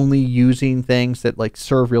you're only using things that like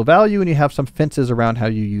serve real value, and you have some fences around how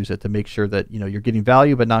you use it to make sure that you're getting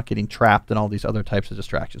value but not getting trapped in all these other types of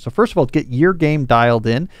distractions. So first of all, get your game dialed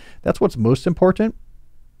in. That's what's most important,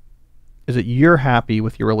 is that you're happy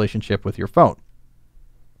with your relationship with your phone.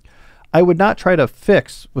 I would not try to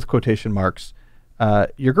fix, with quotation marks,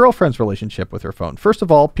 your girlfriend's relationship with her phone. First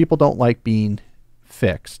of all, people don't like being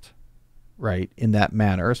fixed, right, in that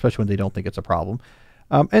manner, especially when they don't think it's a problem.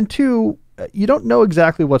 And two, you don't know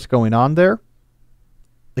exactly what's going on there.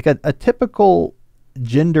 Like a typical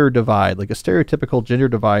gender divide, like a stereotypical gender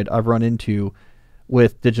divide I've run into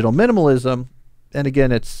with digital minimalism, and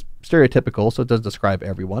again, it's stereotypical, so it doesn't describe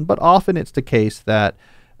everyone, but often it's the case that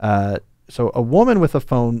so a woman with a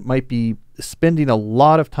phone might be spending a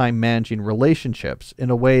lot of time managing relationships in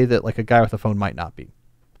a way that like a guy with a phone might not be.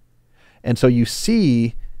 And so you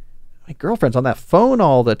see my girlfriend's on that phone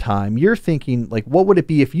all the time. You're thinking like, what would it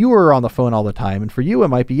be if you were on the phone all the time? And for you, it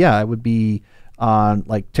might be, it would be on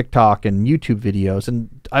like TikTok and YouTube videos. And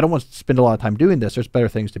I don't want to spend a lot of time doing this. There's better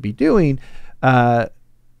things to be doing.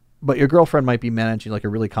 But your girlfriend might be managing like a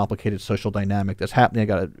really complicated social dynamic that's happening. I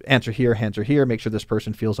got to answer here, make sure this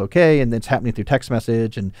person feels okay. And it's happening through text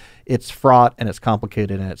message, and it's fraught and it's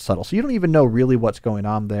complicated and it's subtle. So you don't even know really what's going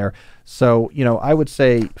on there. So, I would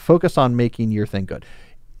say focus on making your thing good.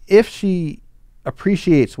 If she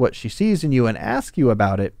appreciates what she sees in you and asks you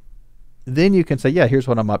about it, then you can say, yeah, here's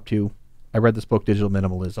what I'm up to. I read this book, Digital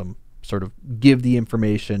Minimalism, sort of give the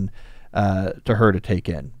information to her to take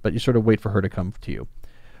in, but you sort of wait for her to come to you.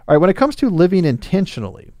 All right, when it comes to living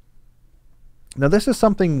intentionally, now this is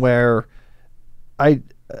something where I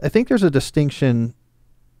think there's a distinction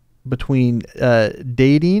between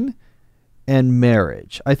dating and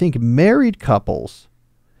marriage. I think married couples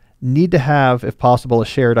need to have, if possible, a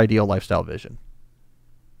shared ideal lifestyle vision,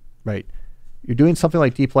 right? You're doing something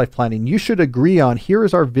like deep life planning. You should agree on, here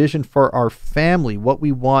is our vision for our family, what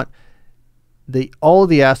we want all of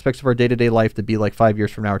the aspects of our day-to-day life to be like 5 years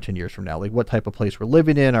from now or 10 years from now, like what type of place we're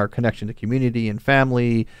living in, our connection to community and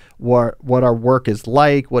family, what our work is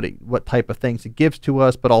like, what type of things it gives to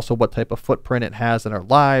us, but also what type of footprint it has in our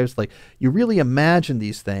lives. Like you really imagine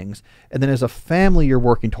these things. And then as a family, you're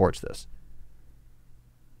working towards this.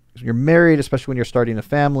 You're married, especially when you're starting a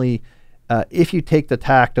family. If you take the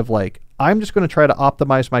tact of like, I'm just going to try to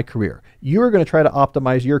optimize my career. You're going to try to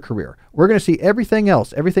optimize your career. We're going to see everything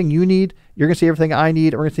else, everything you need. You're going to see everything I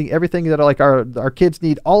need. We're going to see everything that like our kids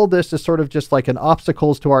need. All of this is sort of just like an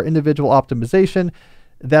obstacles to our individual optimization.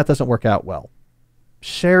 That doesn't work out well.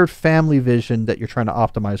 Shared family vision that you're trying to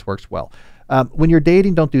optimize works well. When you're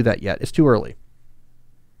dating, don't do that yet. It's too early.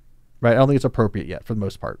 Right? I don't think it's appropriate yet for the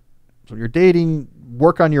most part. So when you're dating,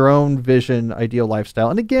 work on your own vision, ideal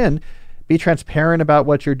lifestyle. And again, be transparent about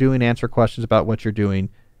what you're doing, answer questions about what you're doing.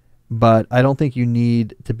 But I don't think you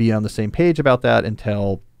need to be on the same page about that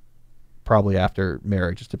until probably after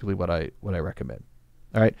marriage is typically what I recommend.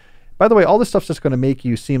 All right. By the way, all this stuff's just going to make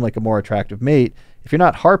you seem like a more attractive mate if you're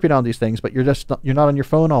not harping on these things, but you're not on your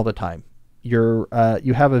phone all the time. You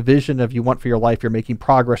have a vision of you want for your life. You're making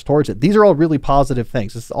progress towards it. These are all really positive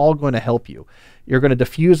things. This is all going to help you. You're going to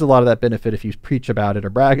diffuse a lot of that benefit if you preach about it or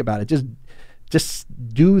brag about it. Just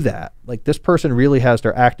do that. Like, this person really has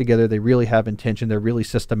their act together. They really have intention. They're really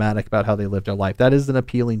systematic about how they live their life. That is an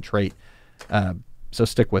appealing trait. So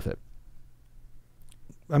stick with it.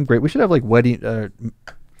 I'm great. We should have like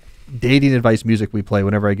dating advice music we play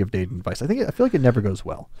whenever I give dating advice. I feel like it never goes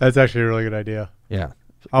well. That's actually a really good idea. Yeah.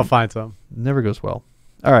 I'll find some. Never goes well.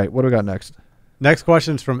 All right. What do we got next? Next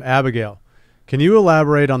question is from Abigail. Can you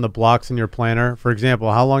elaborate on the blocks in your planner? For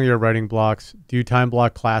example, how long you're writing blocks? Do you time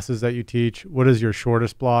block classes that you teach? What is your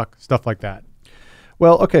shortest block? Stuff like that.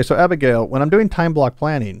 Well, okay. So Abigail, when I'm doing time block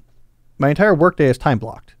planning, my entire workday is time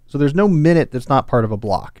blocked. So there's no minute that's not part of a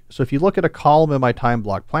block. So if you look at a column in my time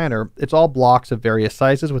block planner, it's all blocks of various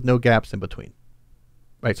sizes with no gaps in between.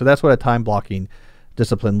 Right. So that's what a time blocking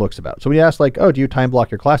discipline looks about. So when you ask like, oh, do you time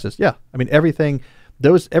block your classes? Yeah. I mean, every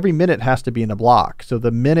minute has to be in a block. So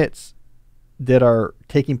the minutes that are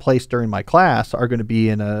taking place during my class are going to be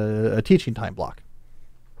in a teaching time block.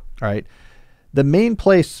 All right. The main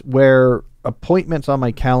place where appointments on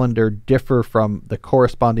my calendar differ from the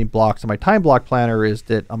corresponding blocks in my time block planner is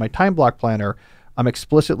that on my time block planner, I'm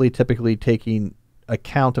explicitly typically taking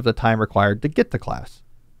account of the time required to get to class,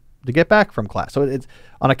 to get back from class. So it's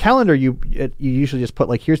on a calendar, you usually just put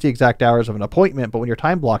like, here's the exact hours of an appointment, but when you're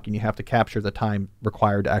time blocking, you have to capture the time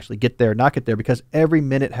required to actually get there, not get there, because every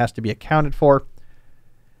minute has to be accounted for.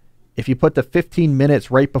 If you put the 15 minutes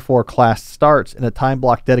right before class starts in a time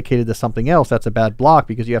block dedicated to something else, that's a bad block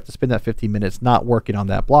because you have to spend that 15 minutes not working on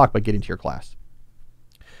that block, but getting to your class.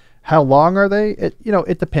 How long are they?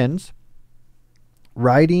 It depends.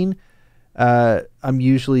 Writing, I'm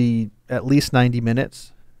usually at least 90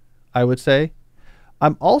 minutes, I would say.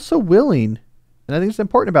 I'm also willing, and I think it's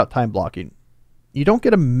important about time blocking, you don't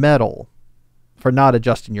get a medal for not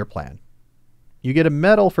adjusting your plan. You get a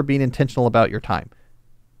medal for being intentional about your time.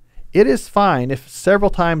 It is fine if several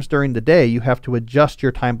times during the day you have to adjust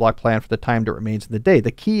your time block plan for the time that remains in the day.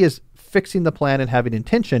 The key is fixing the plan and having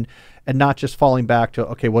intention and not just falling back to,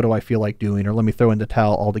 okay, what do I feel like doing? Or let me throw in the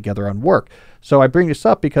towel altogether on work. So I bring this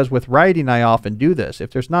up because with writing, I often do this.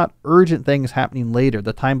 If there's not urgent things happening later,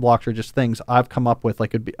 the time blocks are just things I've come up with.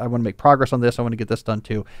 Like, I want to make progress on this. I want to get this done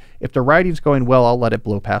too. If the writing's going well, I'll let it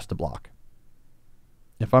blow past the block.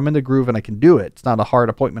 If I'm in the groove and I can do it, it's not a hard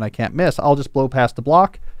appointment I can't miss, I'll just blow past the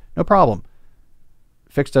block. No problem.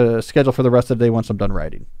 Fixed a schedule for the rest of the day once I'm done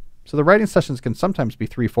writing. So the writing sessions can sometimes be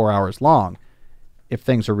 3-4 hours long if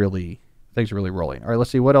things are really rolling. All right,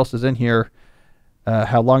 let's see what else is in here.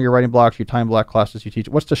 How long your writing blocks, your time block classes you teach.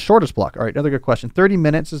 What's the shortest block? All right, another good question. 30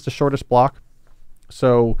 minutes is the shortest block.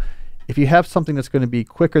 So if you have something that's going to be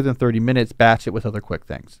quicker than 30 minutes, batch it with other quick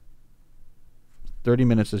things. 30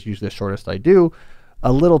 minutes is usually the shortest I do.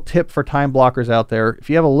 A little tip for time blockers out there. If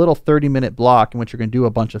you have a little 30-minute block in which you're going to do a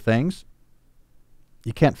bunch of things,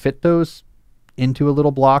 you can't fit those into a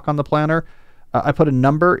little block on the planner. I put a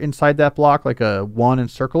number inside that block, like a 1, and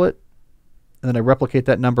circle it. And then I replicate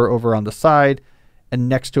that number over on the side. And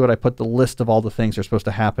next to it, I put the list of all the things that are supposed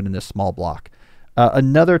to happen in this small block.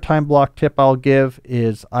 Another time block tip I'll give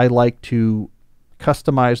is I like to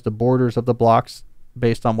customize the borders of the blocks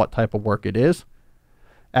based on what type of work it is.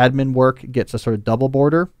 Admin work gets a sort of double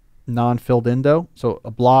border, non-filled in though. So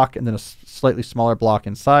a block and then a slightly smaller block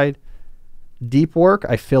inside. Deep work,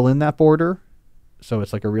 I fill in that border. So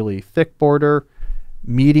it's like a really thick border.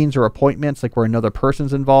 Meetings or appointments, like where another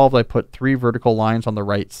person's involved, I put 3 vertical lines on the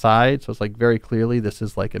right side. So it's like very clearly this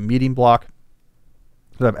is like a meeting block.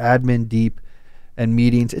 So I have admin, deep, and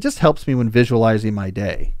meetings. It just helps me when visualizing my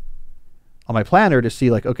day on my planner to see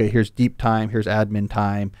like, okay, here's deep time, here's admin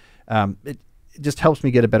time. It just helps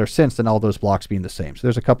me get a better sense than all those blocks being the same. So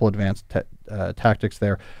there's a couple advanced tactics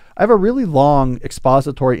there. I have a really long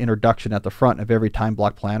expository introduction at the front of every time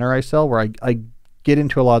block planner I sell where I get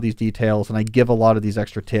into a lot of these details and I give a lot of these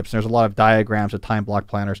extra tips. And there's a lot of diagrams of time block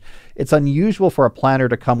planners. It's unusual for a planner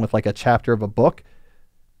to come with like a chapter of a book,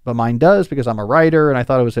 but mine does because I'm a writer and I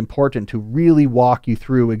thought it was important to really walk you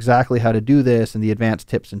through exactly how to do this and the advanced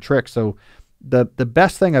tips and tricks. So the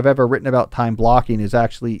best thing I've ever written about time blocking is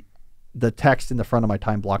actually the text in the front of my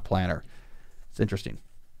time block planner. It's interesting.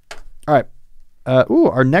 All right.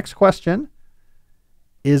 Our next question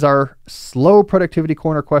is our slow productivity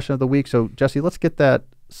corner question of the week. So Jesse, let's get that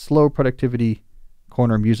slow productivity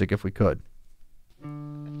corner music if we could.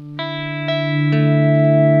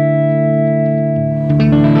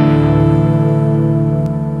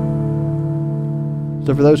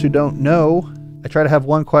 So for those who don't know, I try to have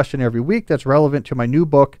one question every week that's relevant to my new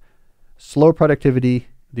book, Slow Productivity,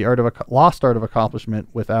 The Lost Art of Accomplishment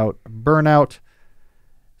Without Burnout,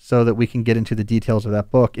 so that we can get into the details of that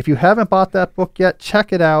book. If you haven't bought that book yet,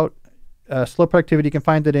 check it out. Slow Productivity, you can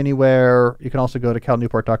find it anywhere. You can also go to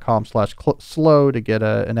calnewport.com/slow to get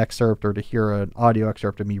an excerpt or to hear an audio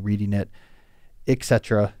excerpt of me reading it,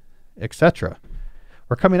 etc., etc.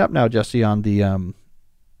 We're coming up now, Jesse, on the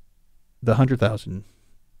 100,000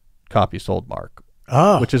 copy sold mark,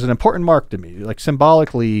 which is an important mark to me. Like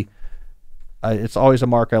symbolically, it's always a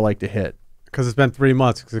mark I like to hit. Because it's been 3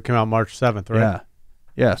 months because it came out March 7th, right? Yeah.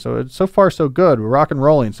 Yeah, so it's so far so good. We're rock and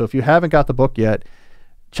rolling. So if you haven't got the book yet,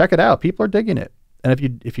 check it out. People are digging it. And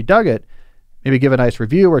if you dug it, maybe give a nice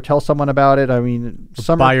review or tell someone about it. I mean,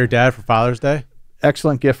 buy your dad for Father's Day.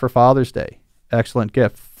 Excellent gift for Father's Day. Excellent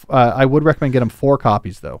gift. I would recommend get them 4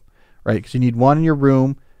 copies though, right? Because you need one in your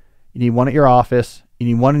room, you need one at your office, you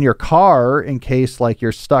need one in your car in case like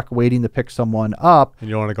you're stuck waiting to pick someone up. And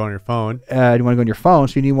you don't want to go on your phone. You want to go on your phone,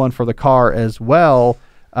 so you need one for the car as well.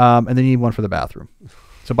 And then you need one for the bathroom.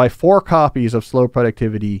 So buy 4 copies of Slow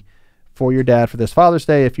Productivity for your dad for this Father's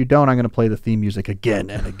Day. If you don't, I'm going to play the theme music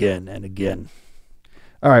again and again and again.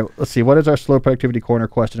 All right, let's see. What is our Slow Productivity Corner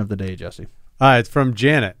question of the day, Jesse? It's from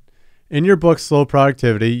Janet. In your book, Slow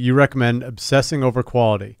Productivity, you recommend obsessing over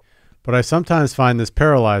quality, but I sometimes find this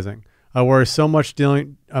paralyzing. I worry so much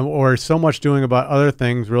doing about other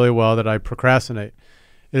things really well that I procrastinate.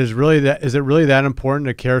 Is it really that important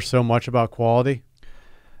to care so much about quality?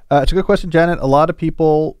 It's a good question, Janet. A lot of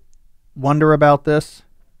people wonder about this.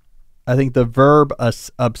 I think the verb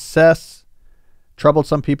obsess troubled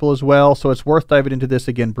some people as well, so it's worth diving into this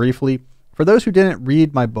again briefly. For those who didn't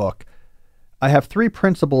read my book, I have 3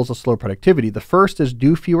 principles of slow productivity. The first is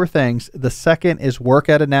do fewer things. The second is work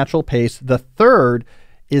at a natural pace. The third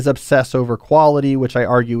is obsess over quality, which I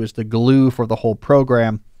argue is the glue for the whole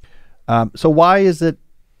program. So why is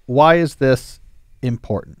this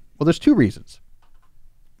important? Well, there's 2 reasons.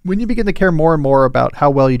 When you begin to care more and more about how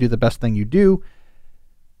well you do the best thing you do,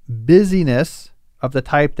 busyness of the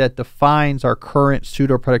type that defines our current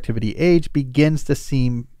pseudo-productivity age begins to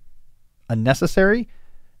seem unnecessary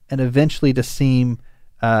and eventually to seem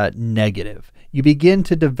negative. You begin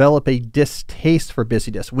to develop a distaste for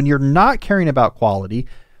busyness. When you're not caring about quality,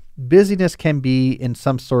 busyness can be in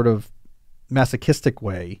some sort of masochistic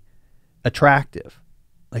way attractive.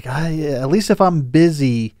 Like, at least if I'm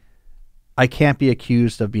busy, I can't be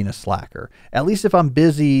accused of being a slacker. At least if I'm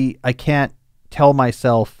busy, I can't tell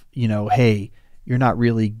myself, hey, you're not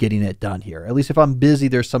really getting it done here. At least if I'm busy,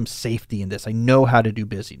 there's some safety in this. I know how to do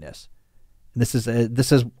busyness. And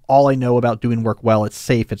this is all I know about doing work well. It's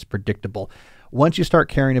safe. It's predictable. Once you start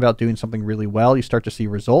caring about doing something really well, you start to see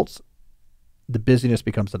results. The busyness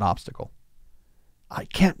becomes an obstacle. I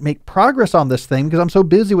can't make progress on this thing because I'm so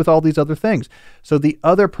busy with all these other things. So the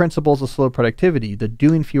other principles of slow productivity, the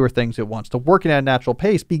doing fewer things at once, the working at a natural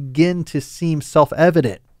pace, begin to seem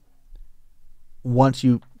self-evident once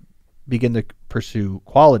you begin to pursue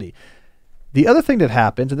quality. The other thing that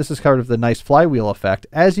happens, and this is kind of the nice flywheel effect,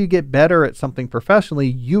 as you get better at something professionally,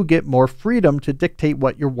 you get more freedom to dictate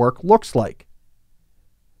what your work looks like.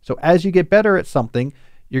 So as you get better at something,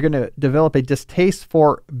 you're going to develop a distaste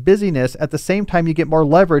for busyness. At the same time, you get more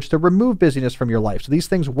leverage to remove busyness from your life. So these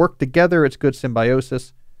things work together. It's good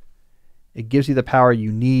symbiosis. It gives you the power you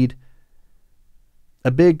need.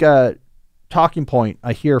 A big talking point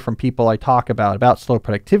I hear from people I talk about slow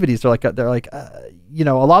productivity is they're like, a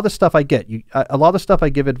lot of the stuff I get, a lot of the stuff I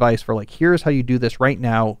give advice for, like, here's how you do this right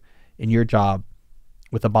now in your job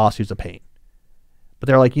with a boss who's a pain. But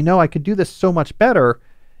they're like, I could do this so much better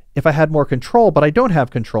if I had more control, but I don't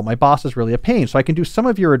have control. My boss is really a pain. So I can do some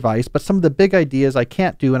of your advice, but some of the big ideas I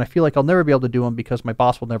can't do, and I feel like I'll never be able to do them because my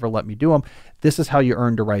boss will never let me do them. This is how you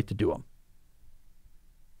earn the right to do them.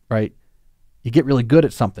 Right? You get really good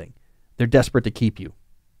at something. They're desperate to keep you.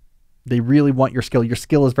 They really want your skill. Your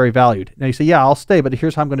skill is very valued. Now you say, yeah, I'll stay, but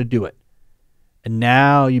here's how I'm going to do it. And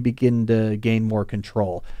now you begin to gain more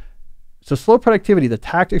control. So slow productivity, the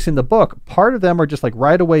tactics in the book, part of them are just like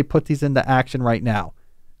right away, put these into action right now.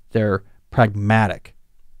 They're pragmatic.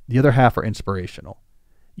 The other half are inspirational.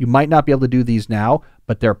 You might not be able to do these now,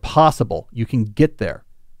 but they're possible. You can get there.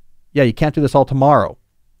 Yeah, you can't do this all tomorrow,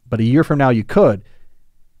 but a year from now you could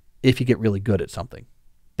if you get really good at something.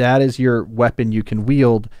 That is your weapon you can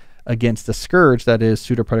wield against the scourge that is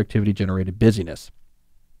pseudo-productivity generated busyness.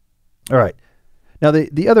 All right. Now,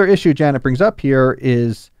 the other issue Janet brings up here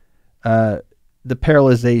is the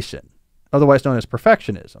paralyzation, otherwise known as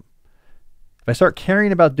perfectionism. If I start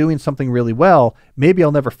caring about doing something really well, maybe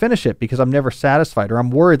I'll never finish it because I'm never satisfied, or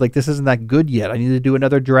I'm worried like this isn't that good yet. I need to do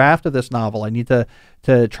another draft of this novel. I need to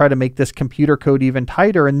try to make this computer code even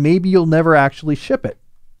tighter, and maybe you'll never actually ship it.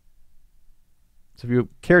 So if you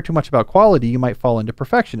care too much about quality, you might fall into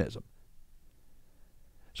perfectionism.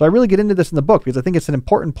 So I really get into this in the book because I think it's an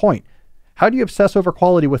important point. How do you obsess over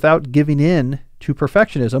quality without giving in to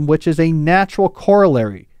perfectionism, which is a natural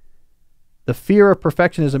corollary? The fear of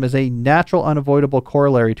perfectionism is a natural, unavoidable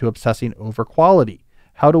corollary to obsessing over quality.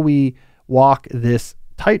 How do we walk this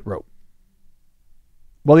tightrope?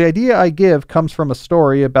 Well, the idea I give comes from a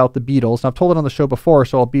story about the Beatles. And I've told it on the show before,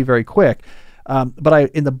 so I'll be very quick.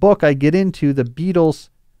 But in the book, I get into the Beatles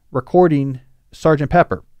recording Sgt.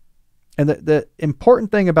 Pepper. And the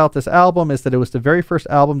important thing about this album is that it was the very first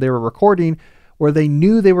album they were recording where they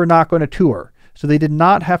knew they were not going to tour. So they did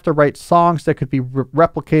not have to write songs that could be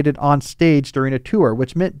replicated on stage during a tour,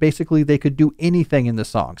 which meant basically they could do anything in the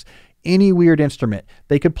songs, any weird instrument.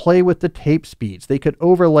 They could play with the tape speeds. They could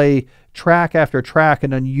overlay track after track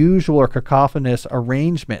in unusual or cacophonous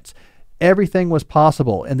arrangements. Everything was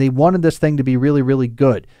possible, and they wanted this thing to be really, really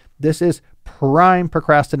good. This is prime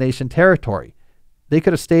procrastination territory. They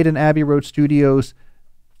could have stayed in Abbey Road Studios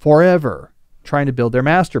forever trying to build their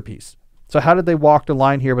masterpiece. So how did they walk the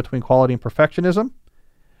line here between quality and perfectionism?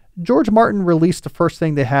 George Martin released the first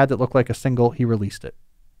thing they had that looked like a single. He released it.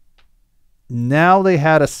 Now they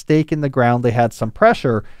had a stake in the ground. They had some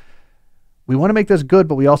pressure. We want to make this good,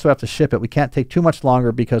 but we also have to ship it. We can't take too much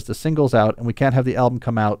longer because the single's out, and we can't have the album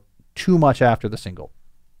come out too much after the single.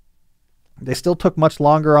 They still took much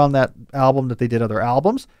longer on that album that they did other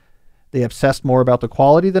albums. They obsessed more about the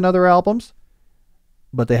quality than other albums,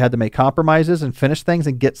 but they had to make compromises and finish things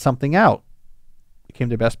and get something out. It became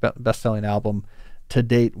their best-selling album to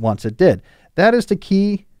date once it did. That is the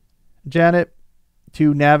key, Janet,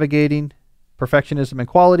 to navigating perfectionism and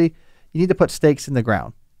quality. You need to put stakes in the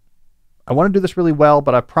ground. I want to do this really well,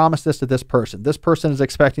 but I promised this to this person. This person is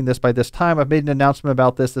expecting this by this time. I've made an announcement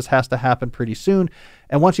about this. This has to happen pretty soon.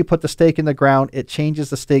 And once you put the stake in the ground, it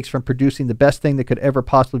changes the stakes from producing the best thing that could ever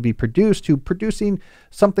possibly be produced to producing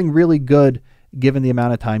something really good given the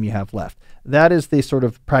amount of time you have left. That is the sort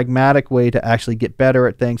of pragmatic way to actually get better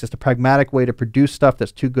at things. It's the pragmatic way to produce stuff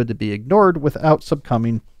that's too good to be ignored without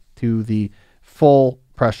succumbing to the full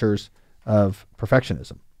pressures of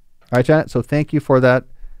perfectionism. All right, Janet, so thank you for that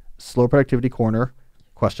Slow Productivity Corner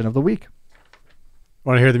question of the week.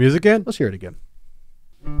 Want to hear the music again? Let's hear it again.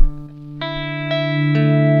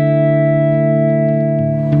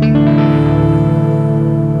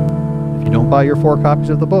 If you don't buy your 4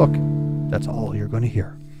 copies of the book, that's all you're going to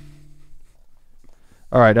hear.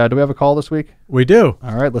 All right, do we have a call this week? We do.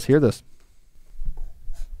 All right, let's hear this.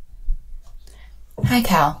 Hi,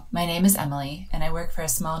 Cal. My name is Emily, and I work for a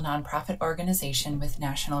small nonprofit organization with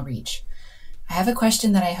national reach. I have a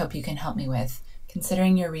question that I hope you can help me with,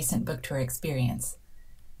 considering your recent book tour experience.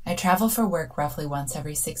 I travel for work roughly once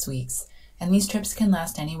every 6 weeks, and these trips can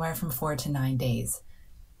last anywhere from 4 to 9 days.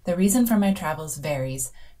 The reason for my travels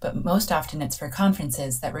varies, but most often it's for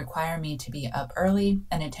conferences that require me to be up early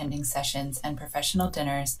and attending sessions and professional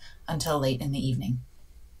dinners until late in the evening.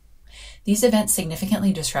 These events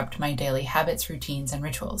significantly disrupt my daily habits, routines, and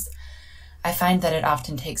rituals. I find that it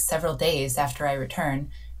often takes several days after I return,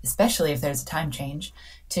 especially if there's a time change,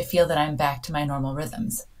 to feel that I'm back to my normal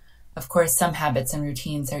rhythms. Of course, some habits and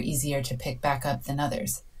routines are easier to pick back up than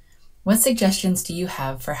others. What suggestions do you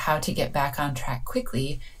have for how to get back on track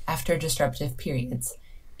quickly after disruptive periods?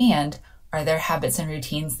 And are there habits and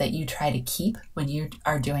routines that you try to keep when you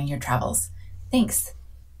are doing your travels? Thanks.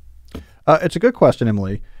 It's a good question,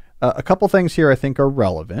 Emily. A couple things here I think are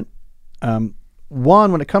relevant.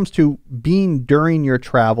 One, when it comes to being during your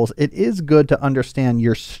travels, it is good to understand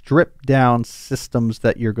your stripped down systems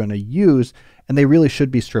that you're going to use, and they really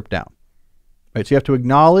should be stripped down. Right? So you have to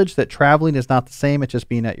acknowledge that traveling is not the same as just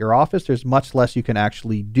being at your office. There's much less you can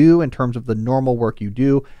actually do in terms of the normal work you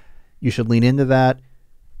do. You should lean into that.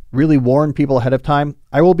 Really warn people ahead of time.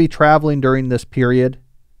 I will be traveling during this period.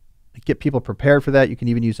 get people prepared for that. You can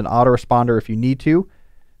even use an autoresponder if you need to,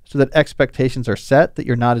 so that expectations are set, that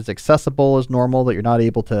you're not as accessible as normal, that you're not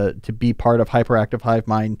able to be part of hyperactive hive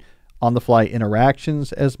mind on the fly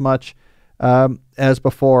interactions as much as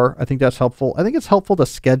before. I think that's helpful. I think it's helpful to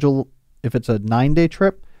schedule, if it's a 9-day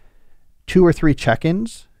trip, 2 or 3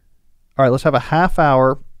 check-ins. All right, let's have a half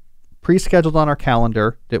hour pre-scheduled on our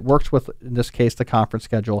calendar that works with, in this case, the conference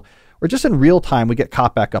schedule, or just in real time, we get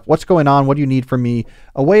caught back up. What's going on? What do you need from me?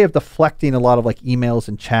 A way of deflecting a lot of like emails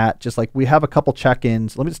and chat, just like we have a couple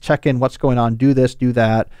check-ins. Let me just check in. What's going on? Do this, do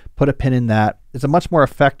that, put a pin in that. It's a much more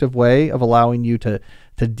effective way of allowing you to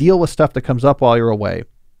deal with stuff that comes up while you're away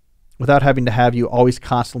without having to have you always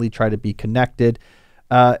constantly try to be connected.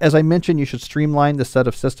 As I mentioned, you should streamline the set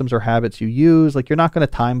of systems or habits you use. Like you're not going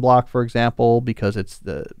to time block, for example, because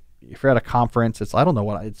if you're at a conference, I don't know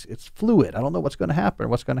what, it's fluid. I don't know what's going to happen or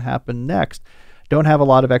what's going to happen next. Don't have a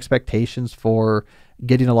lot of expectations for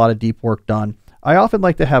getting a lot of deep work done. I often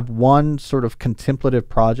like to have one sort of contemplative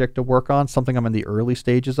project to work on, something I'm in the early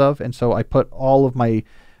stages of. And so I put all of my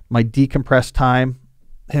decompressed time.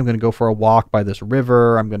 Hey, I'm going to go for a walk by this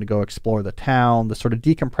river. I'm going to go explore the town. The sort of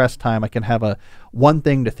decompressed time, I can have one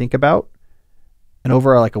thing to think about. And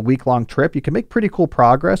over like a week-long trip, you can make pretty cool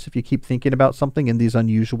progress if you keep thinking about something in these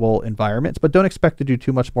unusual environments, but don't expect to do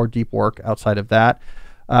too much more deep work outside of that.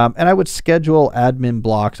 And I would schedule admin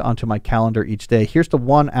blocks onto my calendar each day. Here's the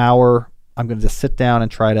 1 hour. I'm going to just sit down and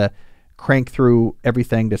try to crank through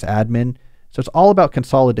everything that's admin. So it's all about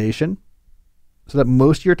consolidation, so that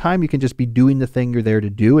most of your time you can just be doing the thing you're there to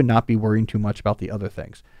do and not be worrying too much about the other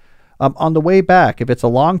things. On the way back, if it's a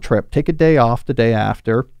long trip, take a day off the day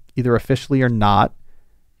after, either officially or not,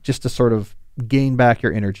 just to sort of gain back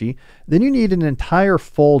your energy. Then you need an entire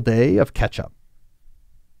full day of catch up,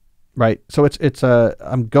 right? So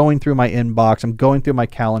I'm going through my inbox, I'm going through my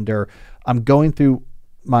calendar, I'm going through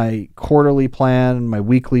my quarterly plan, my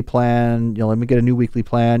weekly plan, let me get a new weekly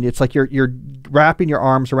plan. It's like you're wrapping your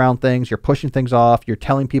arms around things, you're pushing things off, you're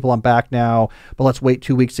telling people I'm back now, but let's wait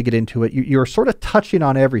 2 weeks to get into it. You're sort of touching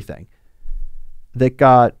on everything that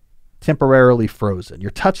got temporarily frozen.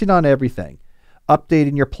 You're touching on everything,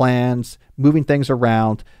 updating your plans, moving things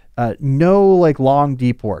around. No like long,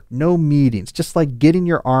 deep work, no meetings, just like getting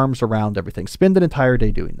your arms around everything. Spend an entire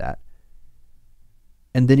day doing that.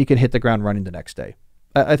 And then you can hit the ground running the next day.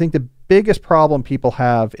 I think the biggest problem people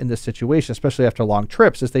have in this situation, especially after long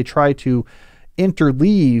trips, is they try to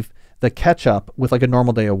interleave the catch up with like a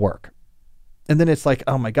normal day of work. And then it's like,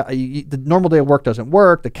 oh my God, the normal day of work doesn't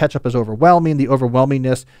work. The catch up is overwhelming. The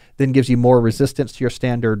overwhelmingness then gives you more resistance to your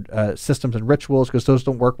standard systems and rituals, because those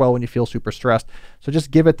don't work well when you feel super stressed. So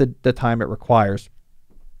just give it the time it requires.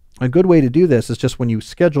 A good way to do this is just when you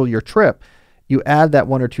schedule your trip, you add that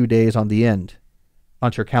 1 or 2 days on the end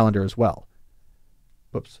onto your calendar as well.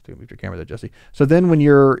 Whoops, I think I moved your camera there, Jesse. So then when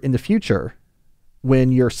you're in the future,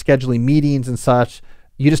 when you're scheduling meetings and such,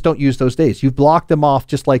 you just don't use those days. You've blocked them off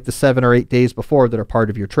just like the 7 or 8 days before that are part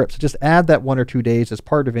of your trip. So just add that 1 or 2 days as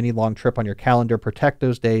part of any long trip on your calendar. Protect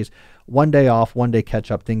those days. 1 day off, 1 day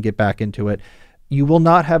catch up, then get back into it. You will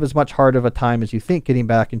not have as much hard of a time as you think getting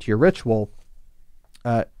back into your ritual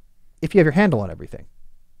if you have your handle on everything.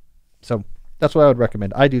 So that's what I would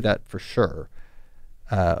recommend. I do that for sure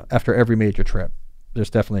after every major trip. There's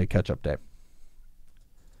definitely a catch-up day.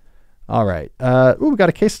 All right. We got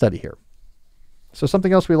a case study here. So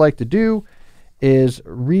something else we like to do is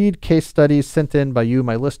read case studies sent in by you,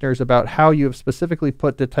 my listeners, about how you have specifically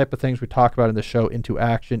put the type of things we talk about in the show into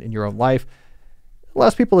action in your own life. It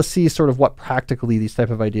allows people to see sort of what practically these type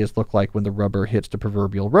of ideas look like when the rubber hits the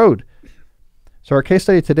proverbial road. So our case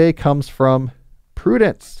study today comes from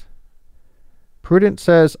Prudence. Prudence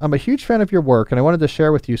says, I'm a huge fan of your work, and I wanted to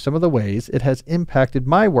share with you some of the ways it has impacted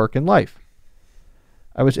my work and life.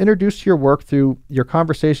 I was introduced to your work through your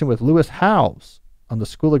conversation with Lewis Howes on the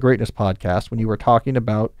School of Greatness podcast when you were talking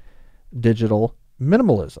about digital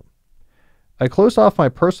minimalism. I closed off my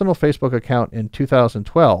personal Facebook account in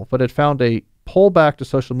 2012, but had found a pullback to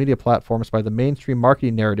social media platforms by the mainstream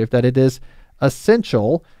marketing narrative that it is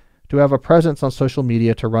essential to have a presence on social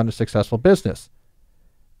media to run a successful business.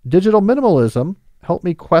 Digital minimalism helped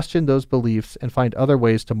me question those beliefs and find other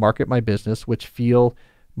ways to market my business which feel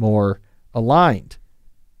more aligned.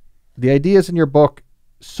 The ideas in your book,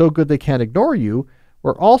 So Good They Can't Ignore You,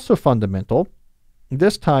 were also fundamental,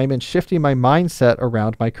 this time in shifting my mindset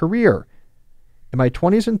around my career. In my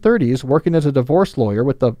 20s and 30s, working as a divorce lawyer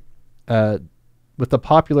with the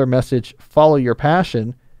popular message, follow your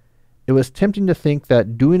passion, it was tempting to think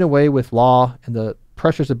that doing away with law and the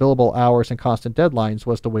pressures of billable hours and constant deadlines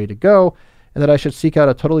was the way to go, and that I should seek out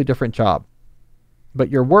a totally different job. but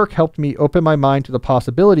your work helped me open my mind to the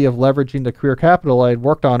possibility of leveraging the career capital I had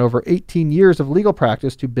worked on over 18 years of legal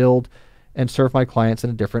practice to build and serve my clients in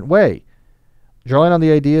a different way. Drawing on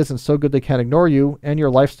the ideas in So Good They Can't Ignore You and your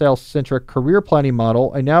lifestyle-centric career planning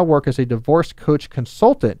model, I now work as a divorce coach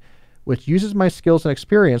consultant, which uses my skills and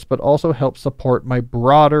experience, but also helps support my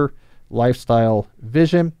broader lifestyle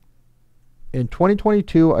vision. In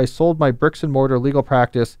 2022, I sold my bricks and mortar legal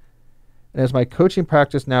practice, and as my coaching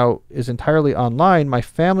practice now is entirely online, my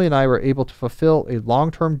family and I were able to fulfill a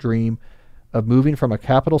long-term dream of moving from a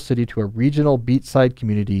capital city to a regional beachside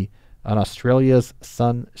community on Australia's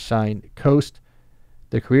Sunshine Coast.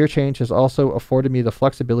 The career change has also afforded me the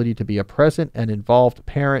flexibility to be a present and involved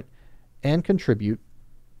parent and contribute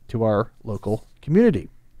to our local community.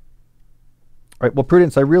 All right, well,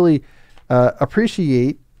 Prudence, I really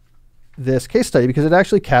appreciate this case study because it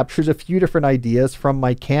actually captures a few different ideas from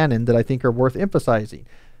my canon that I think are worth emphasizing.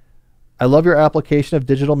 I love your application of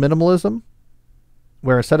digital minimalism,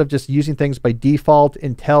 where instead of just using things by default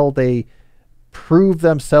until they prove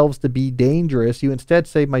themselves to be dangerous, you instead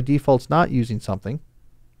say my default's not using something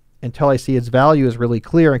until I see its value is really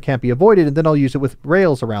clear and can't be avoided, and then I'll use it with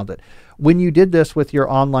rails around it. When you did this with your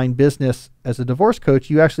online business as a divorce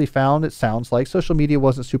coach, you actually found, it sounds like, social media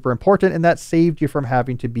wasn't super important, and that saved you from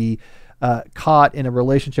having to be caught in a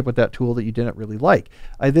relationship with that tool that you didn't really like.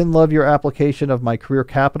 I then love your application of my career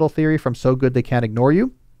capital theory from So Good They Can't Ignore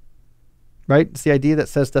You, right? It's the idea that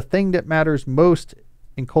says the thing that matters most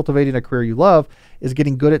in cultivating a career you love is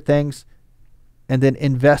getting good at things and then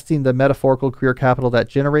investing the metaphorical career capital that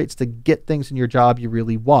generates to get things in your job you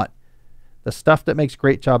really want. The stuff that makes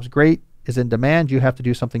great jobs great is in demand. You have to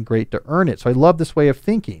do something great to earn it. So I love this way of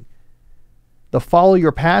thinking. The follow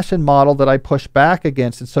your passion model that I push back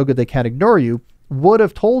against in So Good They Can't Ignore You would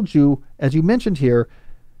have told you, as you mentioned here,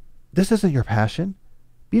 this isn't your passion.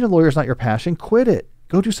 Being a lawyer is not your passion. Quit it.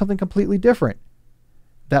 Go do something completely different.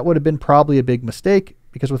 That would have been probably a big mistake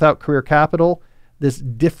because without career capital, this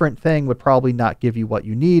different thing would probably not give you what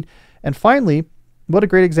you need. And finally, what a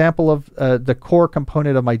great example of the core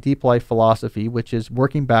component of my deep life philosophy, which is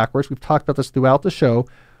working backwards. We've talked about this throughout the show,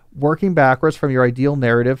 working backwards from your ideal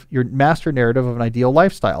narrative, your master narrative of an ideal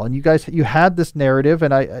lifestyle. And you guys, you had this narrative,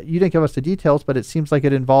 and you didn't give us the details, but it seems like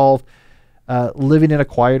it involved living in a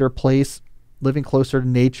quieter place, living closer to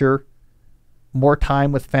nature, more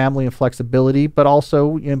time with family and flexibility, but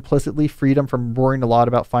also implicitly freedom from worrying a lot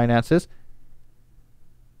about finances.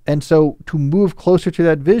 And so to move closer to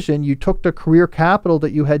that vision, you took the career capital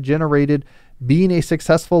that you had generated being a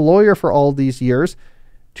successful lawyer for all these years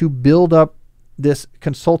to build up this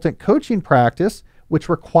consultant coaching practice, which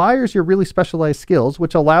requires your really specialized skills,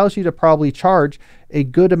 which allows you to probably charge a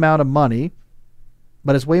good amount of money,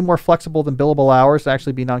 but is way more flexible than billable hours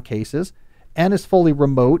actually being on cases, and is fully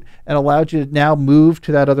remote and allows you to now move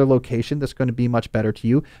to that other location that's going to be much better to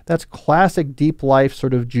you. That's classic deep life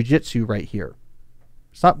sort of jujitsu right here.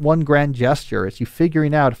 It's not one grand gesture. It's you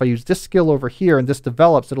figuring out, if I use this skill over here and this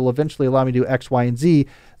develops, it'll eventually allow me to do X, Y, and Z.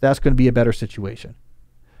 That's going to be a better situation.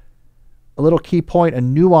 A little key point, a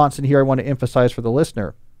nuance in here I want to emphasize for the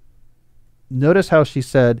listener. Notice how she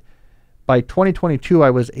said, by 2022, I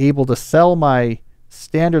was able to sell my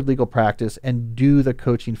standard legal practice and do the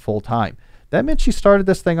coaching full time. That meant she started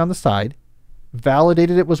this thing on the side,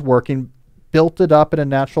 validated it was working, built it up in a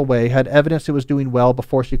natural way, had evidence it was doing well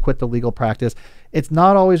before she quit the legal practice. It's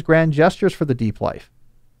not always grand gestures for the deep life.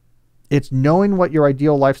 It's knowing what your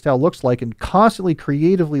ideal lifestyle looks like and constantly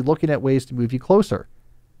creatively looking at ways to move you closer.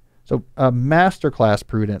 So a masterclass,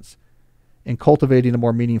 Prudence, in cultivating a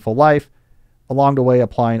more meaningful life, along the way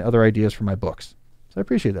applying other ideas from my books. So I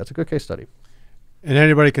appreciate that. It's a good case study. And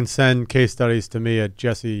anybody can send case studies to me at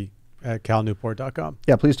jesse@calnewport.com.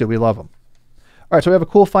 Yeah, please do. We love them. All right, so we have a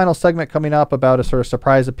cool final segment coming up about a sort of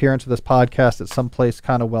surprise appearance of this podcast at some place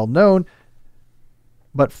kind of well known.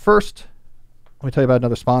 But first, let me tell you about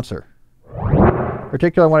another sponsor. In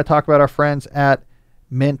particular, I want to talk about our friends at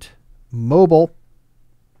Mint Mobile.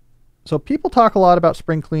 So people talk a lot about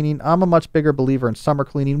spring cleaning. I'm a much bigger believer in summer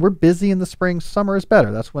cleaning. We're busy in the spring. Summer is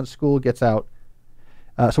better. That's when school gets out.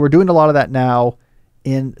 So we're doing a lot of that now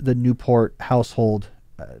in the Newport household.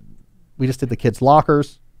 We just did the kids'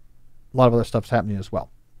 lockers. A lot of other stuff's happening as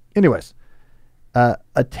well. Anyways, a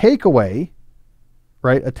takeaway,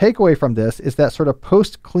 right? A takeaway from this is that sort of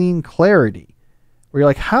post-clean clarity where you're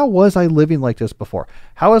like, how was I living like this before?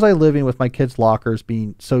 How was I living with my kids' lockers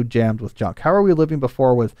being so jammed with junk? How are we living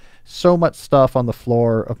before with so much stuff on the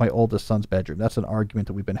floor of my oldest son's bedroom? That's an argument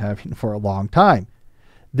that we've been having for a long time.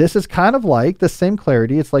 This is kind of like the same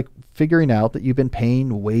clarity. It's like figuring out that you've been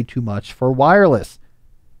paying way too much for wireless.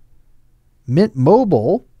 Mint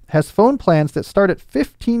Mobile has phone plans that start at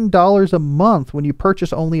 $15 a month when you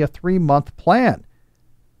purchase only a 3-month plan,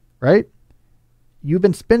 right? You've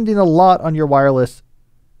been spending a lot on your wireless,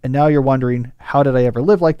 and now you're wondering, how did I ever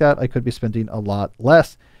live like that? I could be spending a lot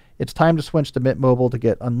less. It's time to switch to Mint Mobile to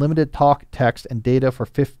get unlimited talk, text, and data for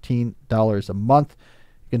 $15 a month.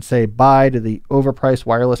 You can say bye to the overpriced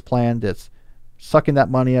wireless plan that's sucking that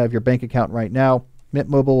money out of your bank account right now. Mint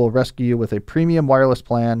Mobile will rescue you with a premium wireless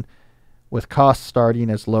plan with costs starting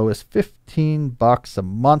as low as $15 a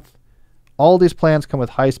month. All these plans come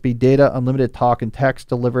with high-speed data, unlimited talk and text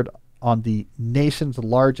delivered on the nation's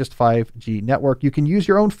largest 5G network. You can use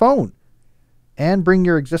your own phone and bring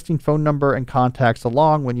your existing phone number and contacts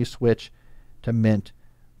along when you switch to Mint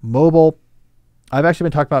Mobile. I've actually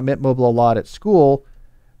been talking about Mint Mobile a lot at school.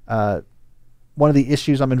 One of the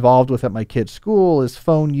issues I'm involved with at my kids' school is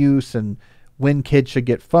phone use and when kids should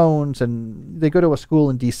get phones. And they go to a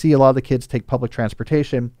school in DC. A lot of the kids take public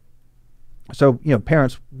transportation. So,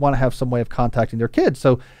 parents want to have some way of contacting their kids.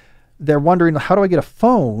 So they're wondering, how do I get a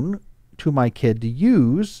phone to my kid to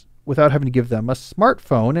use without having to give them a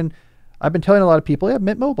smartphone? And I've been telling a lot of people,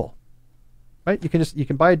 Mint Mobile, right? You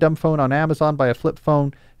can buy a dumb phone on Amazon, buy a flip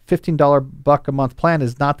phone. $15 a month plan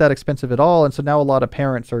is not that expensive at all. And so now a lot of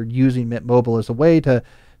parents are using Mint Mobile as a way to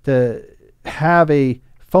have a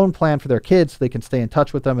phone plan for their kids so they can stay in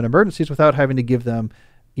touch with them in emergencies without having to give them,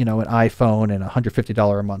 an iPhone and a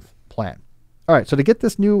 $150 a month plan. All right, so to get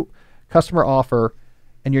this new customer offer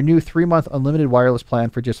and your new 3-month unlimited wireless plan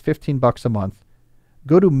for just $15 a month,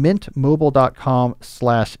 go to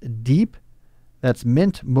mintmobile.com/deep. That's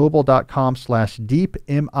mintmobile.com/deep,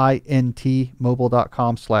 MINT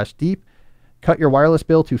mobile.com/deep. Cut your wireless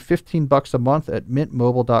bill to $15 a month at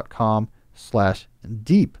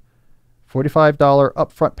mintmobile.com/deep. $45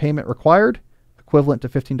 upfront payment required, equivalent to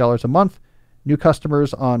 $15 a month. New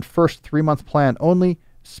customers on first 3-month plan only.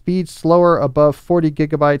 Speed slower above 40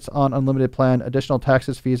 gigabytes on unlimited plan. Additional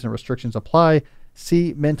taxes, fees, and restrictions apply.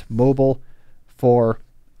 See Mint Mobile for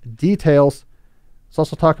details. Let's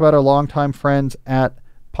also talk about our longtime friends at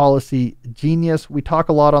Policy Genius. We talk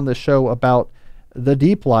a lot on this show about the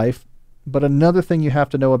deep life, but another thing you have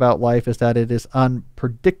to know about life is that it is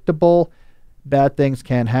unpredictable. Bad things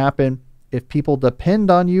can happen. If people depend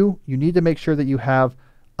on you, you need to make sure that you have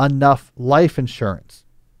enough life insurance.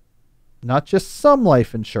 Not just some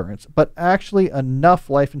life insurance, but actually enough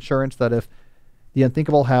life insurance that if the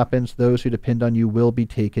unthinkable happens, those who depend on you will be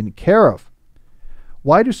taken care of.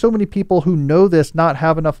 Why do so many people who know this not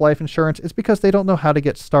have enough life insurance? It's because they don't know how to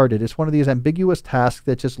get started. It's one of these ambiguous tasks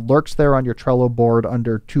that just lurks there on your Trello board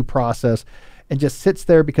under to process and just sits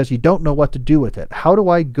there because you don't know what to do with it. How do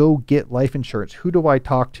I go get life insurance? Who do I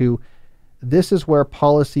talk to? This is where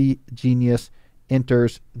Policy Genius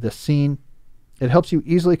enters the scene. It helps you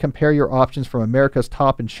easily compare your options from America's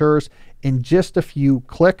top insurers in just a few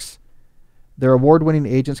clicks. Their award-winning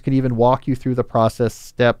agents can even walk you through the process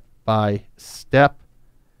step by step.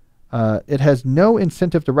 It has no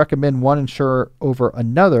incentive to recommend one insurer over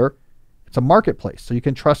another. It's a marketplace, so you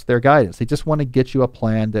can trust their guidance. They just want to get you a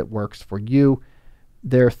plan that works for you.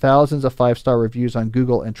 There are thousands of 5-star reviews on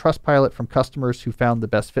Google and Trustpilot from customers who found the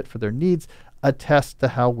best fit for their needs attest to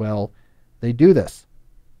how well they do this.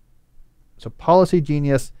 So Policy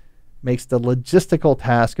Genius makes the logistical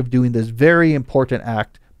task of doing this very important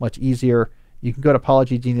act much easier. You can go to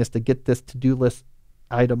Policy Genius to get this to-do list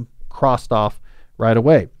item crossed off right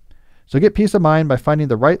away. So get peace of mind by finding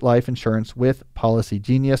the right life insurance with Policy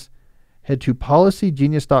Genius. Head to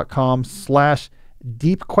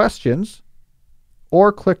policygenius.com/deep-questions or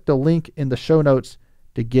click the link in the show notes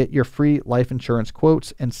to get your free life insurance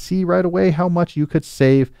quotes and see right away how much you could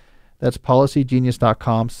save. That's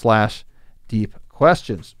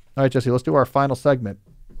policygenius.com/deep-questions. All right, Jesse, let's do our final segment.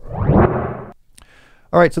 All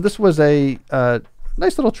right, so this was a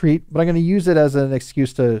nice little treat, but I'm going to use it as an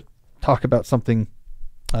excuse to talk about something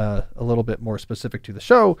a little bit more specific to the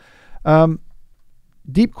show.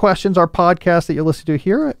 Deep Questions, our podcast that you're listening to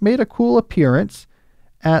here, made a cool appearance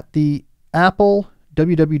at the Apple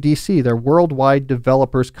WWDC, their Worldwide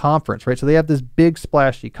Developers Conference, right? So they have this big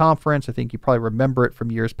splashy conference. I think you probably remember it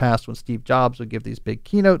from years past when Steve Jobs would give these big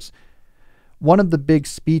keynotes. One of the big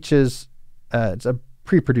speeches, it's a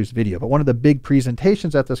pre-produced video, but one of the big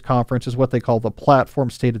presentations at this conference is what they call the Platform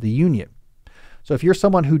State of the Union. So if you're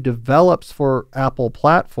someone who develops for Apple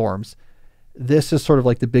platforms, this is sort of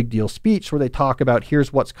like the big deal speech where they talk about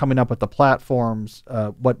here's what's coming up with the platforms,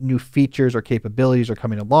 what new features or capabilities are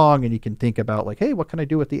coming along, and you can think about like, hey, what can I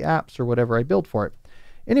do with the apps or whatever I build for it?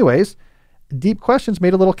 Anyways, Deep Questions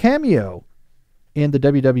made a little cameo in the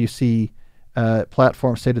WWDC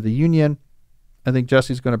Platform State of the Union. I think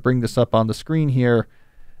Jesse's going to bring this up on the screen here.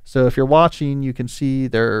 So if you're watching, you can see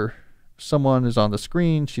someone is on the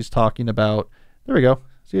screen. She's talking about, there we go.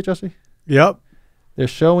 See it, Jesse? Yep. They're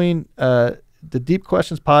showing the Deep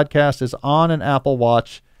Questions podcast is on an Apple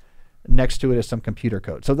Watch. Next to it is some computer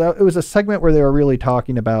code. So it was a segment where they were really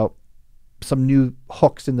talking about some new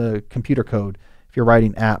hooks in the computer code if you're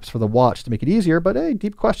writing apps for the watch to make it easier. But hey,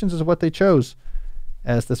 Deep Questions is what they chose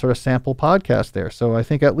as the sort of sample podcast there. So I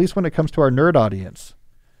think at least when it comes to our nerd audience,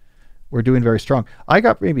 we're doing very strong. I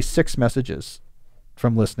got maybe 6 messages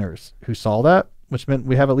from listeners who saw that, which meant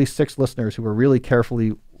we have at least 6 listeners who were really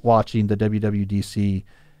carefully watching the WWDC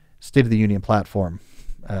State of the Union platform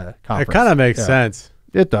conference. It kind of makes sense.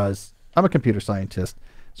 It does. I'm a computer scientist,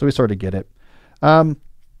 so we sort of get it.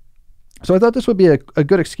 So I thought this would be a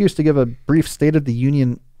good excuse to give a brief State of the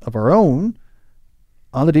Union of our own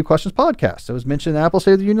on the Deep Questions podcast. So it was mentioned in Apple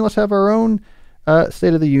State of the Union. Let's have our own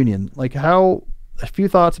State of the Union. Like a few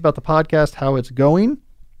thoughts about the podcast, how it's going,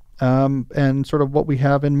 and sort of what we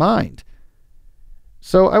have in mind.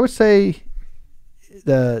 So I would say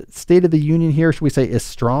the State of the Union here, should we say, is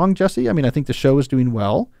strong, Jesse? I mean, I think the show is doing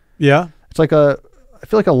well. Yeah. It's like I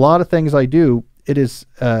feel like a lot of things I do, it is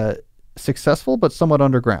successful, but somewhat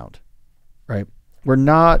underground, right? We're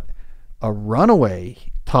not a runaway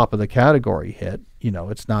top of the category hit.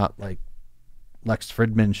 It's not like Lex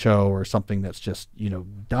Fridman show or something that's just,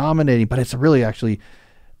 dominating, but it's really actually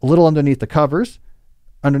a little underneath the covers,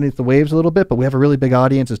 underneath the waves a little bit, but we have a really big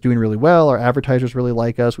audience. It's doing really well. Our advertisers really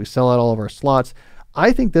like us. We sell out all of our slots.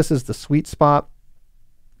 I think this is the sweet spot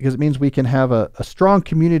because it means we can have a strong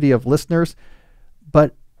community of listeners,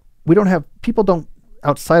 but people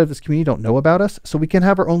outside of this community don't know about us. So we can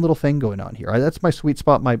have our own little thing going on here. That's my sweet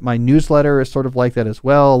spot. My newsletter is sort of like that as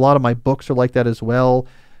well. A lot of my books are like that as well.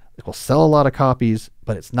 We'll sell a lot of copies,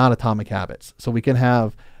 but it's not Atomic Habits. So we can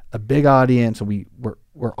have a big audience and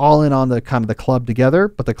we're all in on the kind of the club together,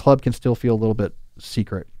 but the club can still feel a little bit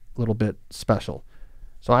secret, a little bit special.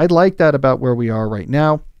 So I like that about where we are right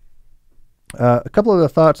now. A couple of the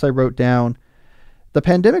thoughts I wrote down. The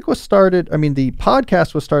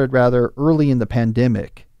podcast was started rather early in the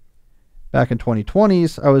pandemic. Back in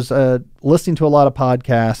 2020s, I was listening to a lot of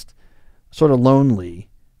podcasts, sort of lonely,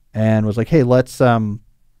 and was like, hey,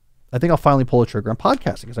 I think I'll finally pull the trigger on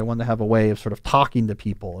podcasting because I wanted to have a way of sort of talking to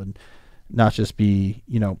people and not just be,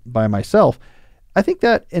 by myself. I think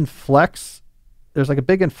that there's like a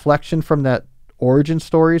big inflection from that origin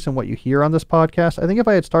stories and what you hear on this podcast. I think if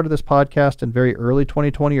I had started this podcast in very early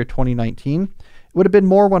 2020 or 2019, it would have been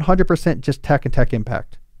more 100% just tech and tech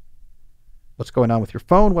impact. What's going on with your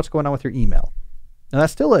phone? What's going on with your email? And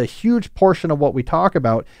that's still a huge portion of what we talk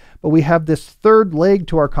about, but we have this third leg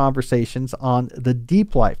to our conversations on the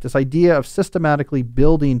deep life, this idea of systematically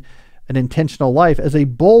building an intentional life as a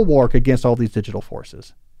bulwark against all these digital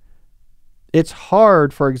forces. It's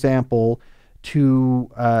hard, for example, to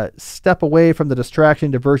step away from the distraction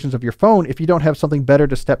and diversions of your phone if you don't have something better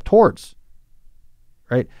to step towards,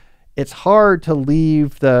 right? It's hard to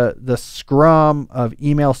leave the scrum of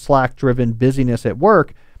email Slack driven busyness at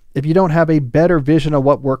work if you don't have a better vision of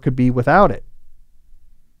what work could be without it.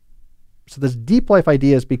 So this deep life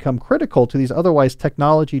idea has become critical to these otherwise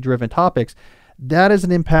technology driven topics. That is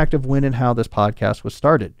an impact of when and how this podcast was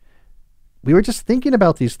started. We were just thinking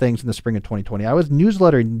about these things in the spring of 2020. I was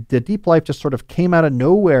newslettering. The deep life just sort of came out of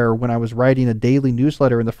nowhere when I was writing a daily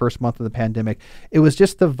newsletter in the first month of the pandemic. It was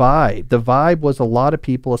just the vibe. The vibe was a lot of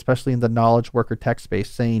people, especially in the knowledge worker tech space,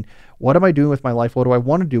 saying, what am I doing with my life? What do I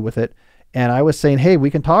want to do with it? And I was saying, hey, we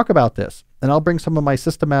can talk about this. And I'll bring some of my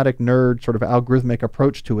systematic nerd sort of algorithmic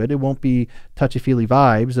approach to it. It won't be touchy-feely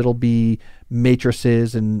vibes. It'll be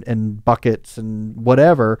matrices and buckets and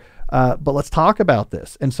whatever. But let's talk about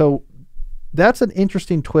this. And so that's an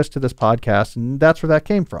interesting twist to this podcast, and that's where that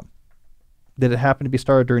came from. That it happened to be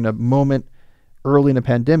started during a moment early in the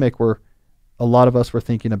pandemic where a lot of us were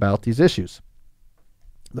thinking about these issues.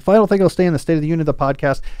 The final thing I'll say in the State of the Union of the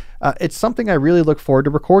podcast, it's something I really look forward to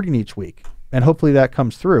recording each week, and hopefully that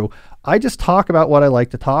comes through. I just talk about what I like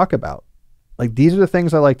to talk about. Like, these are the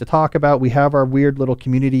things I like to talk about. We have our weird little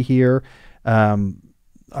community here,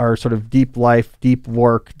 our sort of deep life, deep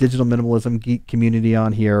work, digital minimalism geek community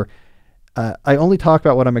on here. I only talk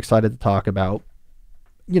about what I'm excited to talk about.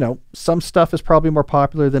 Some stuff is probably more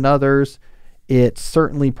popular than others. It's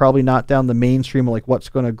certainly probably not down the mainstream of like what's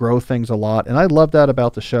going to grow things a lot. And I love that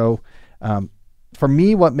about the show. For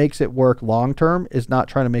me, what makes it work long-term is not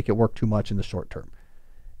trying to make it work too much in the short term.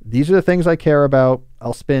 These are the things I care about.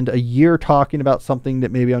 I'll spend a year talking about something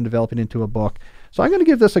that maybe I'm developing into a book. So I'm going to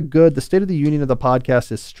give this the State of the Union of the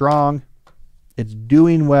podcast is strong. It's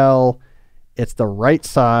doing well. It's the right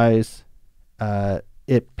size.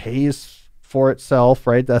 It pays for itself,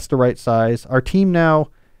 right? That's the right size. Our team now,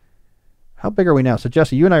 how big are we now? So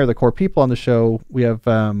Jesse, you and I are the core people on the show. We have,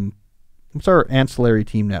 what's our ancillary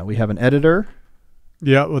team now? We have an editor.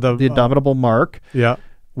 Yeah. With the Indomitable Mark. Yeah.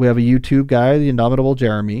 We have a YouTube guy, the Indomitable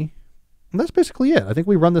Jeremy. And that's basically it. I think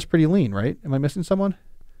we run this pretty lean, right? Am I missing someone?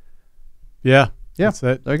 Yeah. Yeah. That's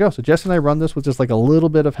it. There you go. So Jesse and I run this with just like a little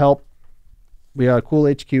bit of help. We got a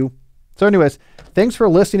cool HQ. So anyways, thanks for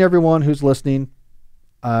listening, everyone who's listening.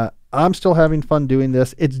 I'm still having fun doing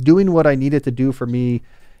this. It's doing what I need it to do for me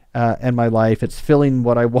and my life. It's filling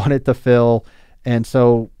what I want it to fill. And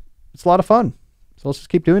so it's a lot of fun. So let's just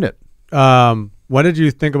keep doing it. When did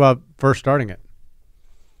you think about first starting it?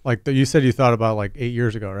 Like you said you thought about like 8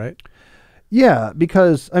 years ago, right? Yeah,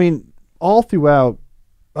 because I mean, all throughout,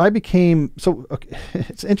 I became, so okay,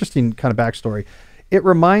 it's an interesting kind of backstory. It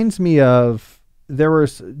reminds me of, there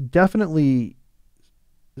was definitely,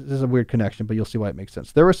 this is a weird connection, but you'll see why it makes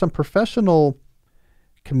sense. There were some professional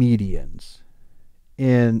comedians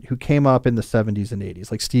who came up in the 70s and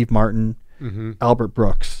 80s, like Steve Martin, Albert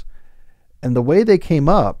Brooks. And the way they came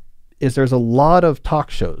up is there's a lot of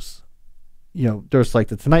talk shows. You know, there's like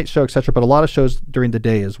the Tonight Show, etc., but a lot of shows during the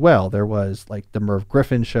day as well. There was like the Merv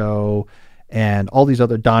Griffin Show and all these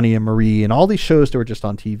other Donnie and Marie and all these shows that were just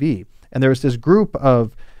on TV. And there was this group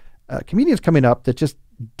of comedians coming up that just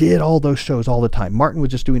did all those shows all the time. Martin was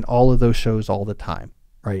just doing all of those shows all the time,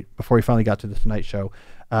 right? Before he finally got to the Tonight Show.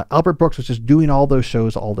 Albert Brooks was just doing all those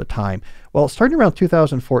shows all the time. Well, starting around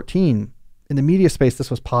 2014, in the media space, this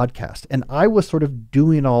was podcast. And I was sort of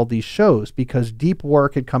doing all these shows because Deep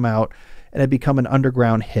Work had come out and had become an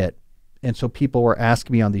underground hit. And so people were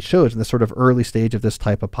asking me on these shows in the sort of early stage of this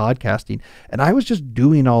type of podcasting. And I was just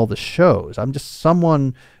doing all the shows. I'm just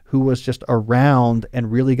someone who was just around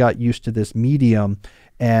and really got used to this medium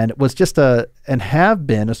and was just and have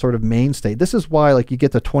been a sort of mainstay. This is why, like, you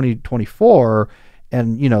get to 2024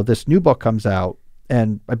 and, you know, this new book comes out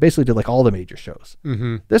and I basically did like all the major shows.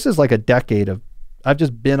 This is like a decade of, I've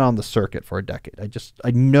just been on the circuit for a decade.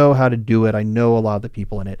 I know how to do it. I know a lot of the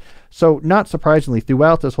people in it. So not surprisingly,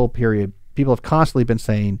 throughout this whole period, people have constantly been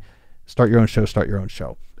saying, start your own show, start your own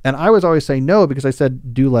show. And I was always saying no, because I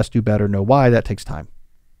said, do less, do better, know why. That takes time.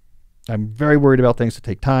 I'm very worried about things that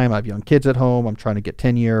take time. I have young kids at home. I'm trying to get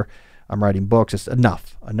tenure. I'm writing books. It's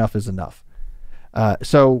enough. Enough is enough.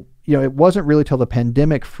 So, you know, it wasn't really till the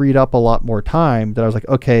pandemic freed up a lot more time that I was like,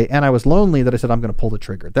 okay. And I was lonely that I said, I'm going to pull the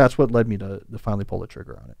trigger. That's what led me to finally pull the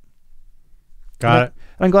trigger on it. Got it.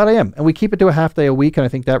 And I'm glad I am. And we keep it to a half day a week. And I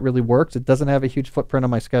think that really works. It doesn't have a huge footprint on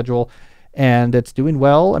my schedule and it's doing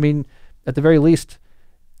well. I mean, at the very least,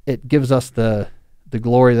 it gives us the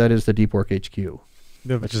glory that is the Deep Work HQ.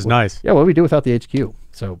 Which is nice. Yeah, what do we do without the HQ?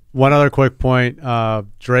 So one other quick point,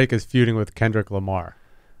 Drake is feuding with Kendrick Lamar.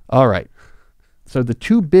 All right. So the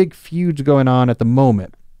two big feuds going on at the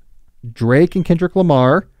moment, Drake and Kendrick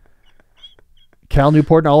Lamar, Cal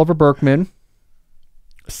Newport and Oliver Burkeman,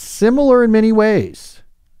 similar in many ways.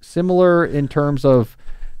 Similar in terms of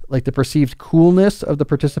like the perceived coolness of the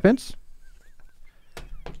participants.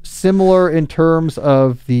 Similar in terms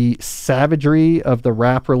of the savagery of the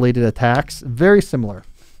rap-related attacks. Very similar.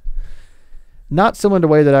 Not similar in a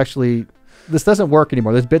way that actually, this doesn't work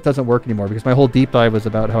anymore. This bit doesn't work anymore because my whole deep dive was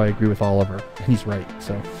about how I agree with Oliver. And he's right.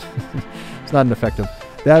 So it's not an effective,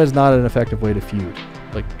 that is not an effective way to feud.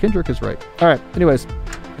 Like Kendrick is right. All right. Anyways,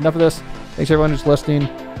 enough of this. Thanks everyone who's listening.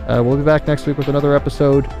 We'll be back next week with another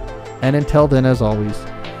episode. And until then, as always,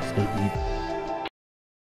 stay deep.